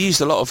you've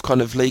used a lot of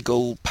kind of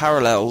legal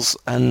parallels,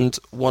 and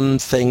one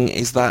thing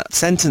is that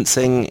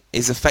sentencing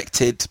is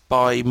affected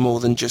by more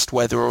than just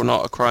whether or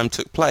not a crime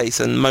took place,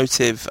 and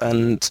motive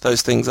and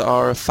those things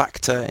are a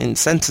factor in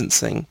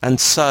sentencing. And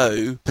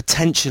so,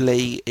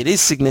 potentially, it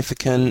is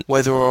significant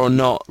whether or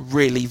not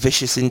really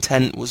vicious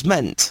intent was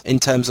meant in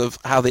terms of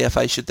how the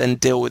FA should then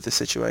deal with the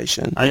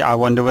situation. I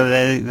wonder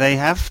whether they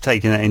have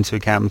taken that into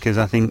account, because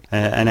I think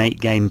an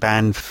 8-game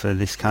ban for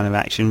this kind of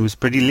action was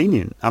pretty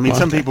lenient. I mean,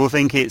 some people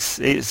think it's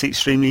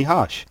extremely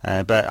harsh,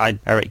 but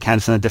Eric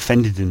Cantona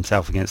defended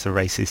himself against a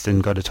racist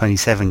and got a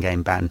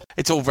 27-game ban.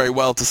 It's all very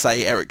well to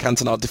say Eric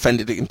Cantona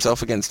defended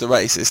himself against a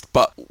racist,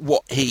 but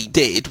what he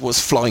did was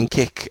flying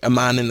kick a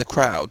man in the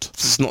crowd.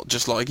 It's not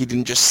just like he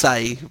didn't just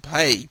say,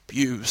 hey,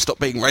 you stop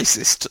being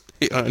racist,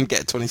 and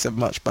get a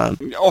 27-match ban.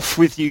 Off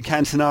with you,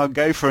 Cantona,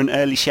 go for an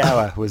early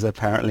shower, was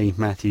apparently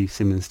Matthew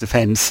Simmons'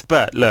 defence.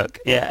 But look,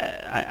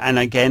 yeah, and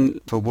again,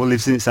 football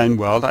lives in its own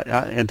world.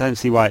 I don't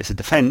see why it's a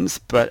defence,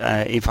 but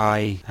if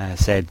I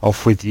said,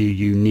 off with you,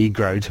 you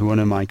Negro, to one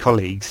of my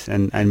colleagues,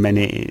 and meant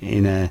it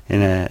in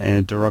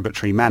a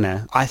derogatory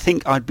manner, I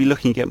think I'd be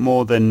looking at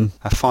more than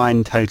a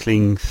fine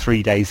totaling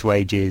 3 days'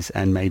 wages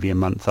and maybe a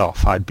month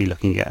off. I'd be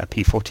looking at a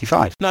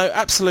P45. No,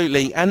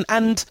 absolutely, and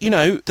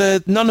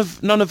none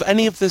of any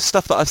any of the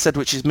stuff that I've said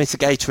which is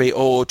mitigatory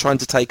or trying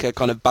to take a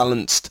kind of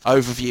balanced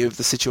overview of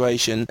the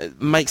situation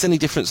makes any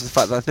difference to the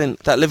fact that I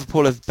think that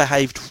Liverpool have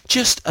behaved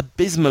just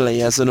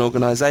abysmally as an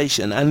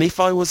organisation, and if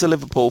I was a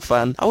Liverpool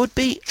fan, I would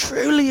be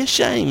truly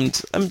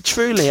ashamed.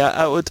 Truly,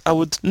 I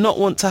would not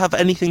want to have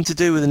anything to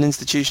do with an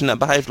institution that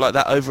behaved like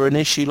that over an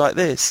issue like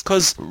this,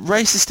 because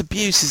racist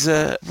abuse is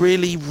a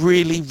really,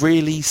 really,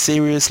 really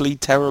seriously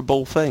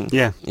terrible thing.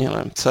 Yeah. You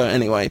know. So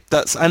anyway,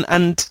 that's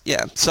and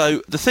yeah.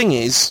 So the thing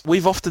is,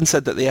 we've often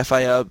said that the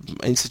FA are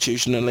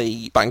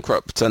institutionally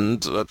bankrupt,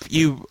 and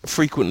you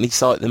frequently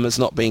cite them as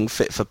not being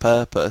fit for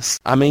purpose.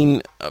 I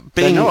mean,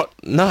 being They're not.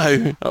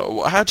 No.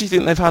 How do you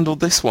think they've handled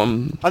this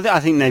one? I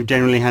think they've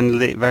generally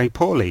handled it very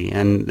poorly,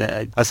 and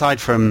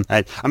aside from,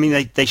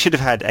 they should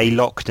have had a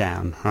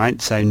lockdown, right?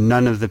 So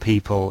none of the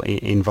people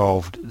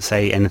involved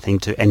say anything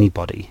to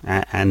anybody,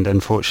 and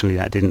unfortunately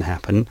that didn't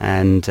happen,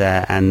 and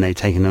they've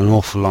taken an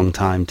awful long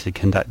time to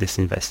conduct this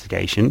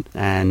investigation,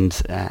 and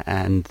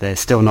they're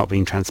still not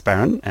being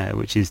transparent,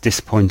 which is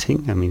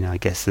disappointing. I mean, I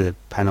guess the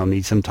panel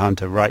needs some time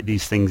to write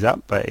these things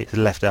up, but it's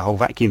left a whole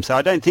vacuum. So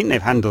I don't think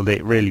they've handled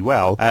it really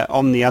well.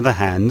 On the other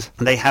hand,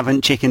 they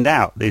haven't chickened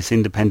out, this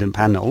independent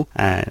panel,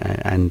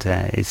 and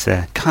it's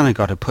kind of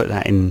got to put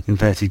that in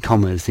inverted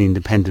commas, the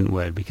independent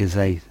word, because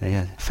they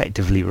are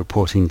effectively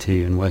reporting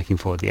to and working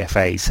for the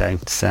FA. So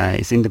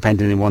it's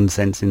independent in one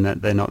sense, in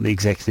that they're not the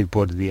executive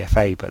board of the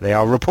FA, but they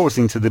are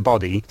reporting to the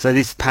body. So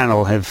this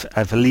panel have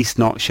at least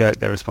not shirked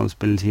their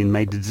responsibility and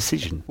made a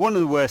decision. One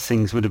of the worst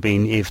things would have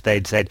been if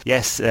they'd said,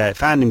 yes,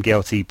 found him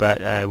guilty, but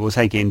we'll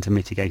take it into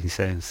mitigating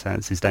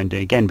circumstances, don't do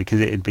it again, because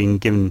it had been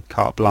given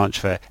carte blanche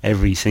for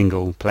every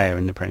single player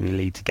in the Premier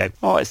League to go,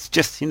 oh, it's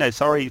just,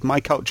 sorry, my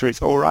culture,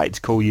 it's all right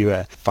to call you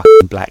a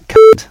fucking black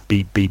cunt,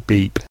 beep, beep,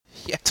 beep.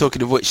 Yeah.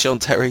 Talking of which, Sean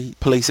Terry,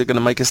 police are going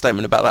to make a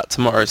statement about that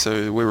tomorrow,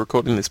 so we're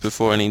recording this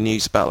before any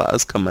news about that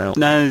has come out.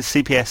 No, the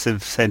CPS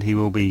have said he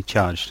will be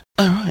charged.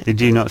 Oh, right. Did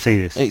you not see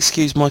this?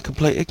 Excuse my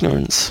complete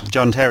ignorance.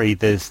 John Terry,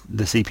 the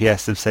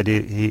CPS have said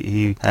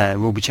he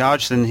will be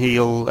charged, and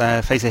he'll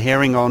face a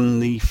hearing on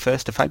the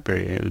 1st of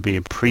February. It will be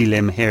a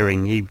prelim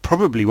hearing. He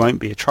probably won't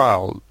be a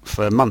trial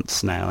for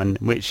months now, and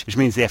which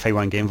means the FA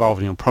won't get involved,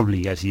 and he'll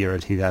probably go to Euro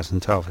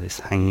 2012 with this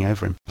hanging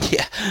over him.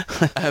 Yeah,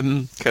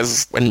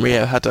 because when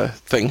Rio had a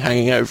thing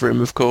hanging over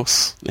him, of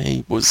course,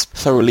 he was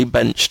thoroughly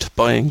benched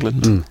by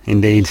England.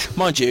 Indeed.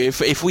 Mind you,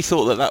 if we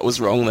thought that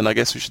was wrong, then I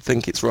guess we should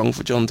think it's wrong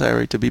for John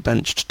Terry to be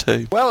benched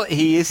too. Well,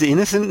 he is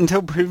innocent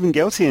until proven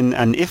guilty,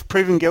 and if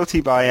proven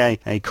guilty by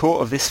a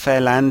court of this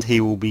fair land,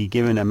 he will be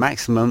given a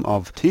maximum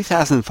of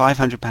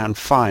 £2,500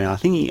 fine. I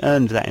think he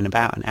earned that in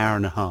about an hour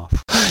and a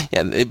half.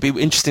 Yeah, it'd be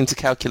interesting to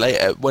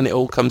calculate when it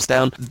all comes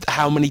down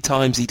how many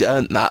times he'd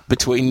earned that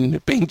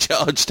between being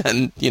charged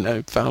and,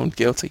 found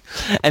guilty.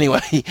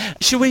 Anyway,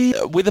 should we,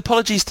 with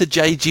apologies to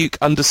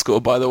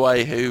JDuke_, by the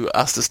way, who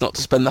asked us not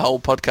to spend the whole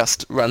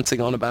podcast ranting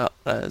on about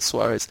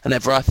Suarez and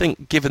Evra, I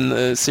think given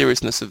the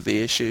seriousness of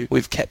the issue,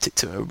 we've kept it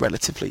to a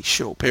relatively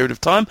short period of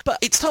time. But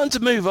it's time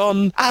to move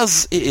on,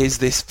 as it is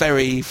this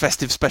very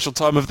festive special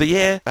time of the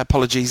year.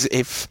 Apologies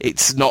if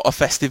it's not a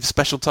festive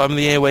special time of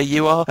the year where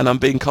you are, and I'm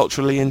being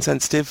culturally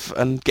insensitive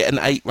and get an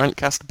 8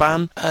 Rantcast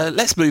ban.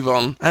 Let's move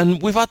on.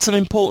 And we've had some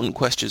important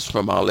questions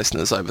from our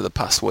listeners over the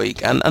past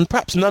week, and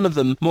perhaps none of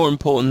them more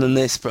important than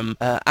this from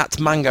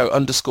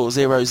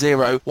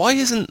 @mango_00. Why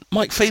isn't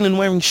Mike Phelan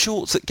wearing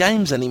shorts at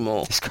games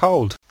anymore? It's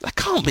cold. That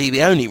can't be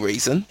the only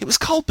reason. It was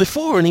cold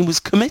before and he was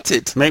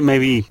committed.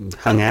 Maybe he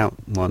hung out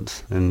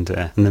once and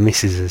the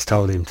missus has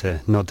told him to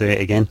not do it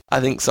again.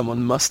 I think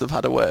someone must have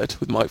had a word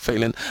with Mike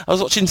Phelan. I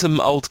was watching some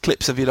old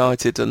clips of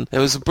United, and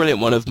there was a brilliant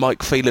one of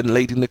Mike Phelan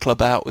leading the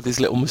club out with his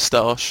little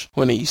moustache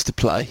when he used to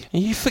play.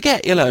 And you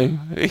forget,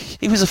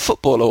 he was a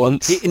footballer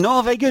once. Not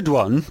a very good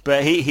one,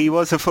 but he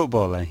was a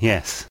footballer,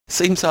 yes.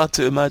 Seems hard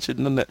to imagine,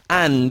 doesn't it?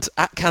 And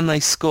Can They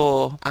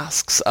Score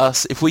asks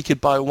us if we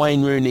could buy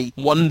Wayne Rooney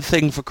one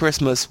thing for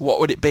Christmas, what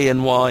would it be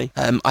and why?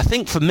 I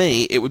think for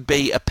me it would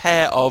be a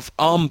pair of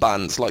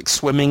armbands, like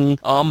swimming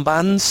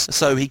armbands,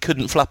 so he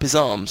couldn't flap his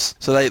arms.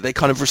 So they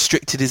kind of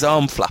restricted his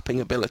arm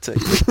flapping ability.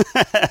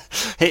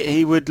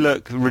 He would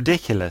look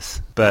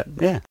ridiculous, but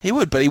yeah. He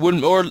would, but he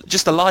wouldn't, or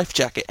just a life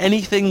jacket.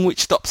 Anything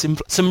which stops him.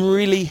 Some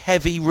really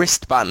heavy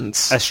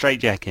wristbands. A straight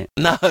jacket?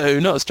 No,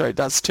 not a straight.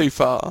 That's too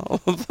far.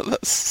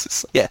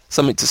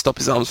 Something to stop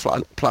his arms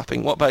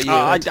flapping. What about you?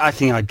 I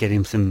think I'd get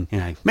him some,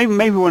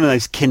 maybe one of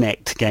those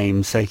Kinect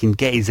games so he can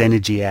get his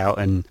energy out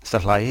and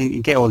stuff like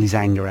that. Get all his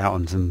anger out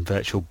on some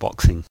virtual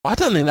boxing. I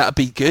don't think that'd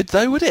be good,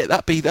 though, would it?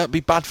 That'd be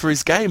bad for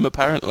his game,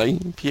 apparently.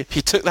 If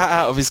you took that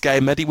out of his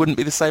game, Eddie wouldn't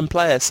be the same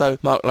player, so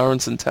Mark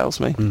Lawrenson tells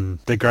me.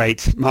 The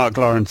great Mark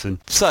Lawrenson.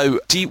 So,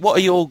 what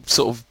are your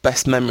sort of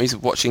best memories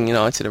of watching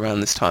United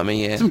around this time of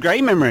year? Some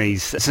great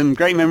memories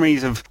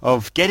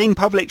of getting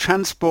public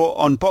transport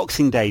on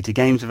Boxing Day to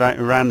games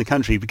around the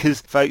country,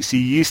 because, folks, you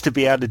used to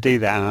be able to do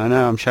that, and I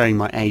know I'm showing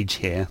my age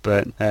here,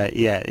 but,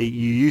 you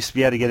used to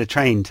be able to get a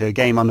train to a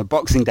game on a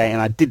Boxing Day,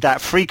 and I did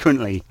that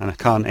frequently, and I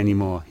can't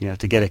anymore. You have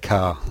to get a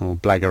car or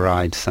blag a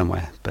ride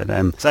somewhere. But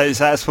so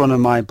that's one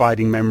of my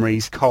abiding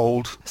memories.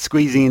 Cold,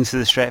 squeezing into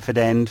the Stretford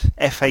end,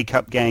 FA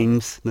Cup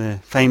games, the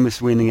famous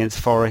win against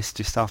Forest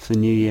just after the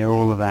New Year,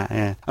 all of that.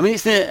 Yeah, I mean,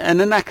 it's an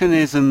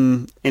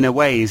anachronism in a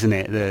way, isn't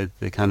it?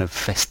 The kind of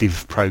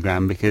festive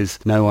programme, because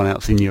no one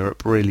else in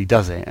Europe really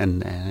does it,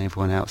 and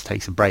everyone else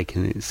takes a break,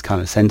 and it's kind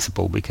of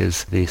sensible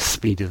because the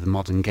speed of the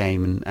modern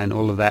game and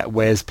all of that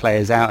wears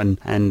players out, and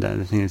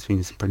I think there's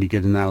been some pretty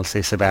good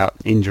analysis about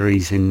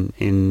injuries in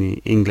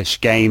the English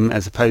game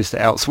as opposed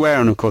to elsewhere,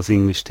 and of course the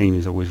English team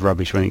is always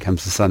rubbish when it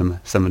comes to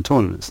summer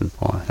tournaments, and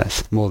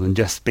that's more than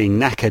just being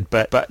knackered,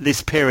 but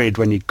this period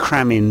when you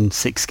cram in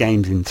 6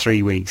 games in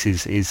 3 weeks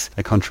is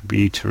a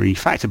contributory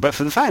factor. But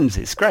for the fans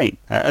it's great,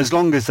 as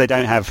long as they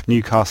don't have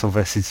Newcastle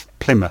versus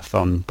Plymouth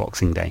on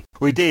Boxing Day.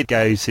 We did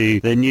go to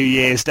the New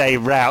Year's Day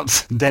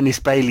rout, Dennis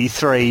Bailey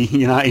 3,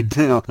 United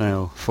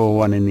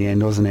 4-1 in the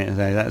end, wasn't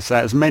it? So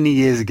that was many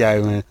years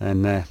ago,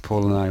 and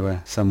Paul and I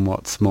were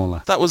somewhat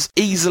smaller. That was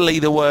easily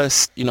the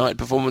worst United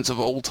performance of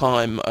all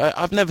time.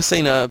 I've never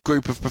seen a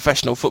group of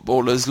professional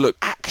footballers look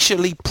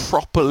actually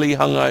properly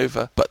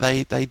hungover, but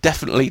they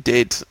definitely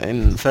did.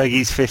 In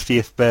Fergie's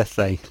 50th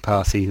birthday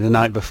party the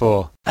night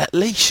before.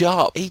 Lee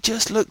Sharp, he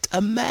just looked a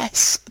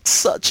mess.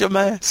 Such a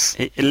mess.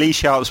 Lee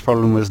Sharp's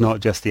problem was not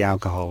just the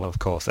alcohol, of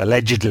course.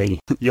 Allegedly,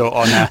 Your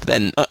Honour.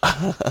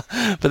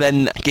 But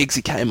then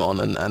Giggsy came on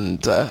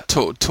and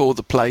tore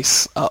the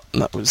place up.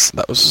 And that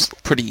was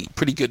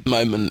pretty good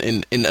moment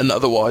in an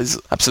otherwise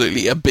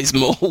absolutely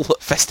abysmal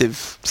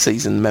festive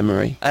season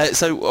memory.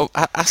 So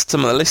I asked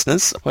some of the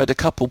listeners. We had a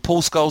couple.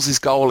 Paul Scholes'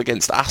 goal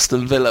against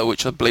Aston Villa,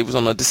 which I believe was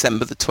on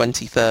December the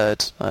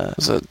 23rd. It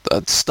was a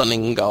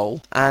stunning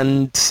goal.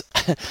 And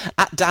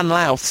at Dan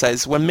Louth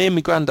says, when me and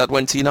my granddad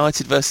went to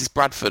United versus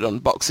Bradford on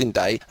Boxing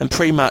Day, and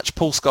pre-match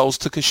Paul Scholes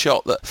took a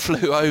shot that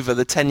flew over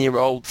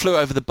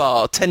the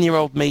bar.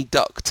 10-year-old me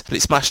ducked, but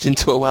it smashed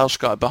into a Welsh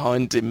guy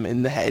behind him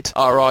in the head.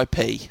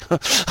 R.I.P.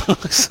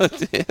 So,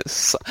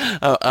 yes,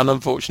 an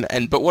unfortunate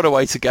end, but what a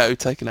way to go,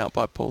 taken out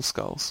by Paul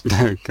Scholes.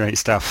 Great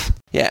stuff.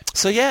 Yeah,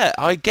 so yeah,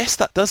 I guess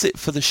that does it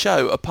for the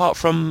show, apart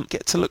from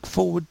get to look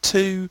forward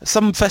to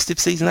some festive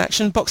season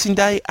action. Boxing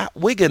Day at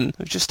Wigan,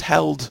 who've just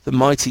held the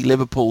mighty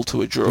Liverpool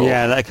to a draw.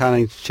 Yeah, that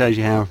kind of shows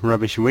you how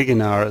rubbish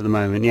Wigan are at the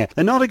moment. Yeah,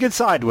 they're not a good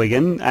side,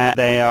 Wigan.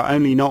 They are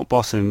only not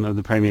bottom of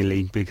the Premier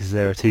League because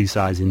there are 2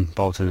 sides in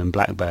Bolton and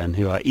Blackburn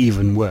who are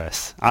even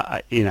worse.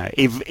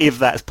 If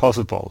that's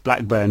possible,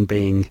 Blackburn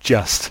being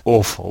just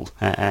awful.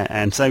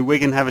 And so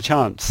Wigan have a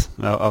chance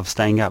of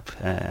staying up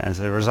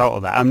as a result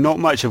of that. I'm not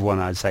much of one,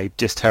 I'd say.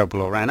 Just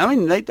terrible all round. I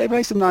mean, they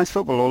play some nice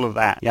football, all of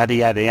that. Yada,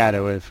 yada,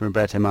 yada with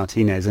Roberto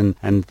Martinez, and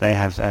they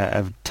have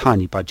a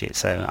tiny budget.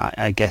 So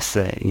I guess,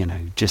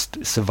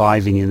 just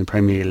surviving in the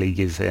Premier League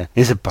is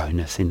a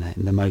bonus in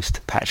the most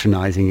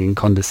patronising and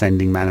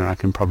condescending manner I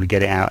can probably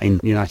get it out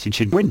in. United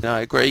should win. No, I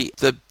agree.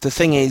 The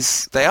thing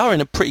is, they are in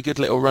a pretty good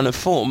little run of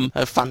form.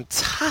 A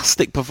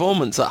fantastic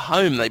performance at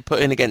home they put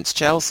in against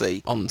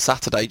Chelsea on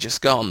Saturday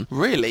just gone.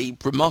 Really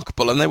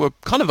remarkable, and they were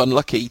kind of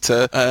unlucky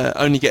to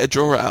only get a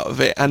draw out of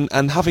it,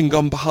 and having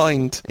gone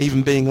behind,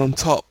 even being on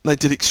top, they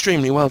did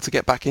extremely well to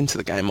get back into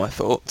the game, I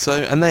thought. So,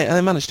 and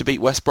they managed to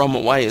beat West Brom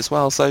away as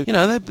well. So,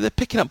 they're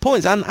picking up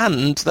points,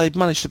 and they've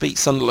managed to beat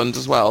Sunderland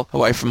as well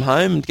away from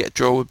home and get a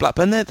draw with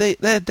Blackburn.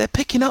 They're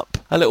picking up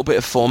a little bit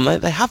of form.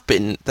 They have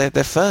been. Their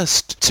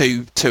first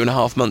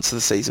 2.5 months of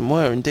the season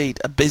were indeed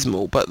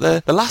abysmal, but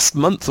the last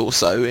month or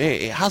so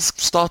it has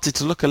started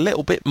to look a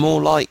little bit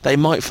more like they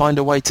might find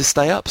a way to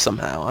stay up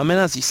somehow. I mean,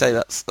 as you say,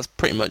 that's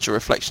pretty much a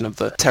reflection of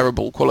the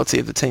terrible quality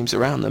of the teams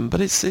around them,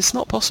 but it's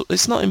not possible.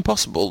 It's not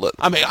impossible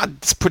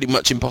it's pretty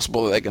much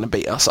impossible that they're going to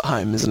beat us at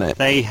home, isn't it?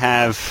 They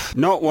have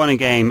not won a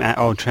game at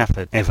Old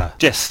Trafford ever.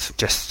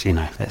 Just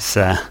let's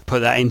put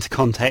that into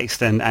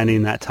context, and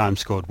in that time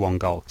scored 1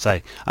 goal. So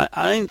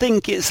I don't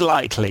think it's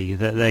likely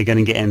that they're going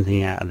to get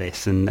anything out of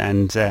this, and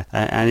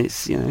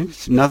it's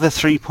it's another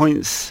 3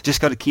 points.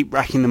 Just got to keep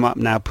racking them up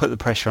now. Put the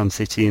pressure on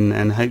City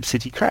and hope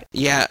City crack.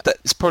 Yeah,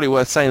 it's probably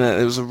worth saying that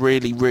it was a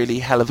really, really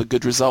hell of a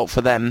good result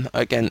for them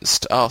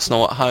against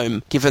Arsenal at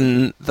home,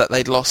 given that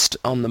they'd lost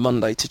on the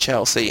Monday to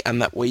Chelsea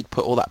and that we'd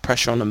put all that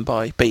pressure on them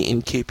by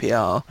beating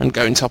QPR and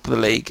going top of the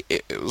league.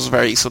 It was a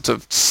very sort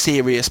of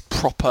serious,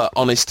 proper,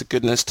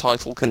 honest-to-goodness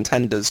title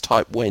contenders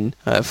type win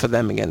for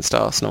them against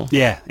Arsenal.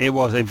 Yeah, it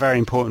was a very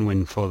important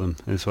win for them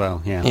as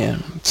well, yeah. Yeah,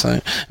 so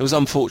it was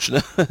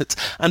unfortunate.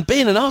 And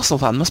being an Arsenal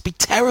fan must be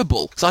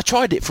terrible. So I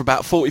tried it for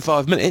about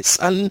 45 minutes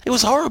and it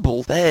was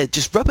horrible. They're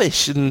just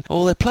rubbish and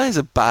all their players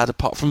are bad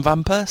apart from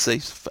Van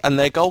Persie and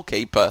their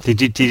goalkeeper.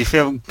 Did you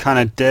feel kind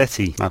of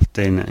dirty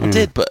after doing it? I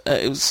did. but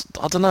it was,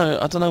 I don't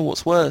know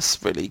what's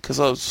worse really, because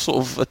I was sort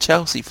of a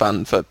Chelsea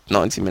fan for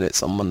 90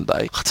 minutes on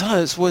Monday. I don't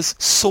know, it was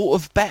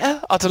sort of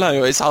better. I don't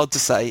know, it's hard to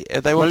say.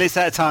 Well, it's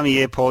that time of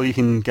year, Paul. You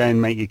can go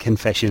and make your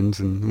confessions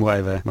and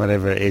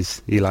whatever it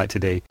is you like to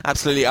do.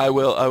 Absolutely, I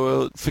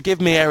will.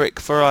 Forgive me, Eric,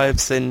 for I have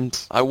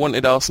sinned. I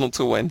wanted Arsenal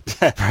to win.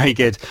 Very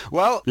good.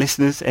 Well,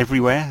 listeners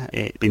everywhere,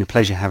 it's been a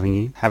pleasure having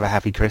you. Have a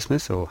happy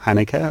Christmas or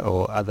Hanukkah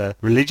or other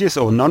religious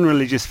or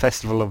non-religious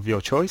festival of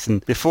your choice.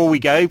 And before we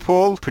go,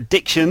 Paul,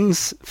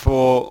 predictions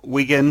for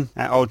Wigan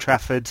at Old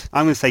Trafford.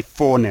 I'm going to say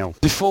 4-0.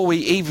 Before we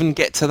even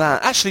get to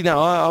that, actually no,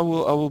 I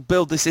will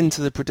build this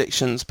into the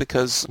predictions,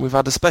 because we've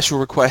had a special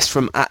request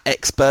from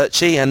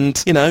 @Expertchi,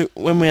 and you know,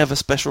 when we have a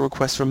special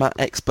request from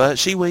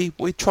 @Expertchi,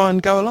 we try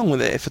and go along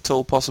with it if at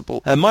all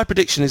possible. My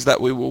prediction is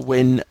that we will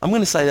win. I'm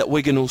going to say that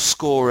Wigan will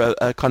score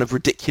a kind of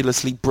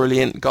ridiculously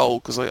brilliant goal,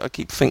 because I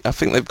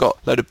think they've got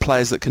a load of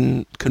players that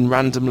can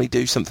randomly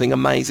do something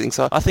amazing.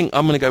 So I think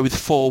I'm going to go with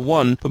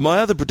 4-1. But my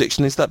other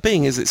prediction is that,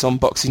 being as it's on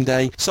Boxing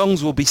Day,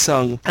 songs will be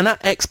sung. And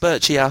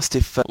 @Expertchi asked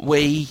if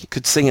we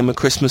could sing him a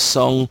Christmas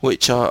song,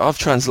 which I've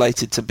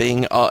translated to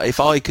being if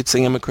I could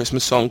sing him a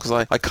Christmas song, because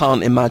I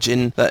can't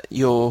imagine that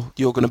you're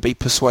going to be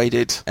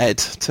persuaded, Ed,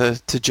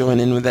 to join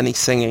in with any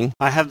singing.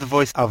 I have the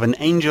voice of an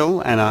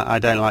angel, and I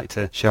don't like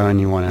to show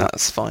anyone out.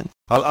 That's fine.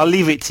 I'll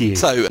leave it to you.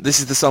 So this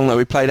is the song that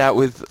we played out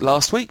with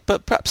last week,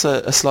 but perhaps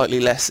a slightly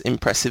less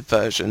impressive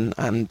version.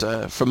 And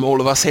from all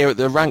of us here at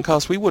the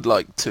Rantcast, we would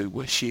like to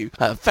wish you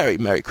a very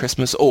Merry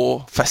Christmas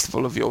or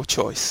festival of your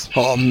choice.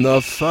 On the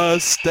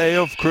first day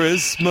of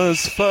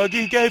Christmas,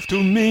 Fergie gave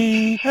to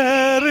me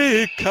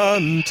Eric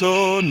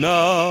Cantona.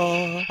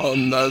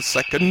 On the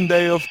second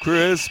day of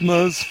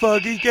Christmas,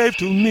 Fergie gave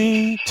to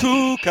me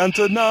 2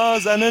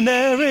 Cantonas and an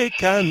Eric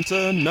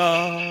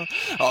Cantona.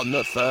 On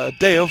the third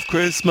day of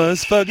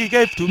Christmas, Fergie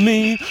gave to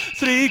me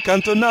 3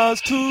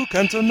 Cantonas, 2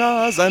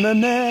 Cantonas and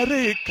an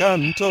Eric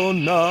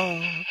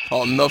Cantona.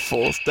 On the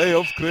fourth day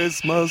of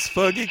Christmas,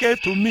 Fergie gave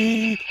to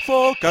me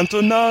 4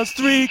 Cantonas,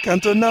 3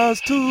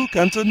 Cantonas, 2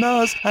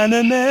 Cantonas and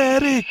an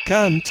Eric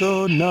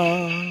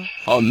Cantona.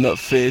 On the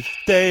fifth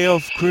day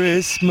of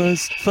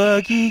Christmas,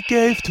 Fergie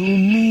gave to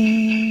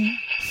me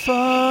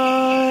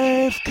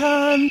 5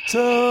 Cantonas,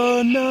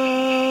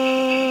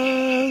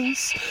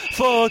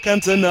 4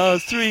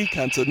 Cantonas, 3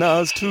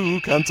 Cantonas, 2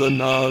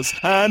 Cantonas,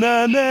 and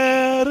an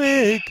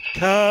Eric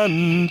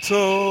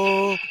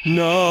Cantona.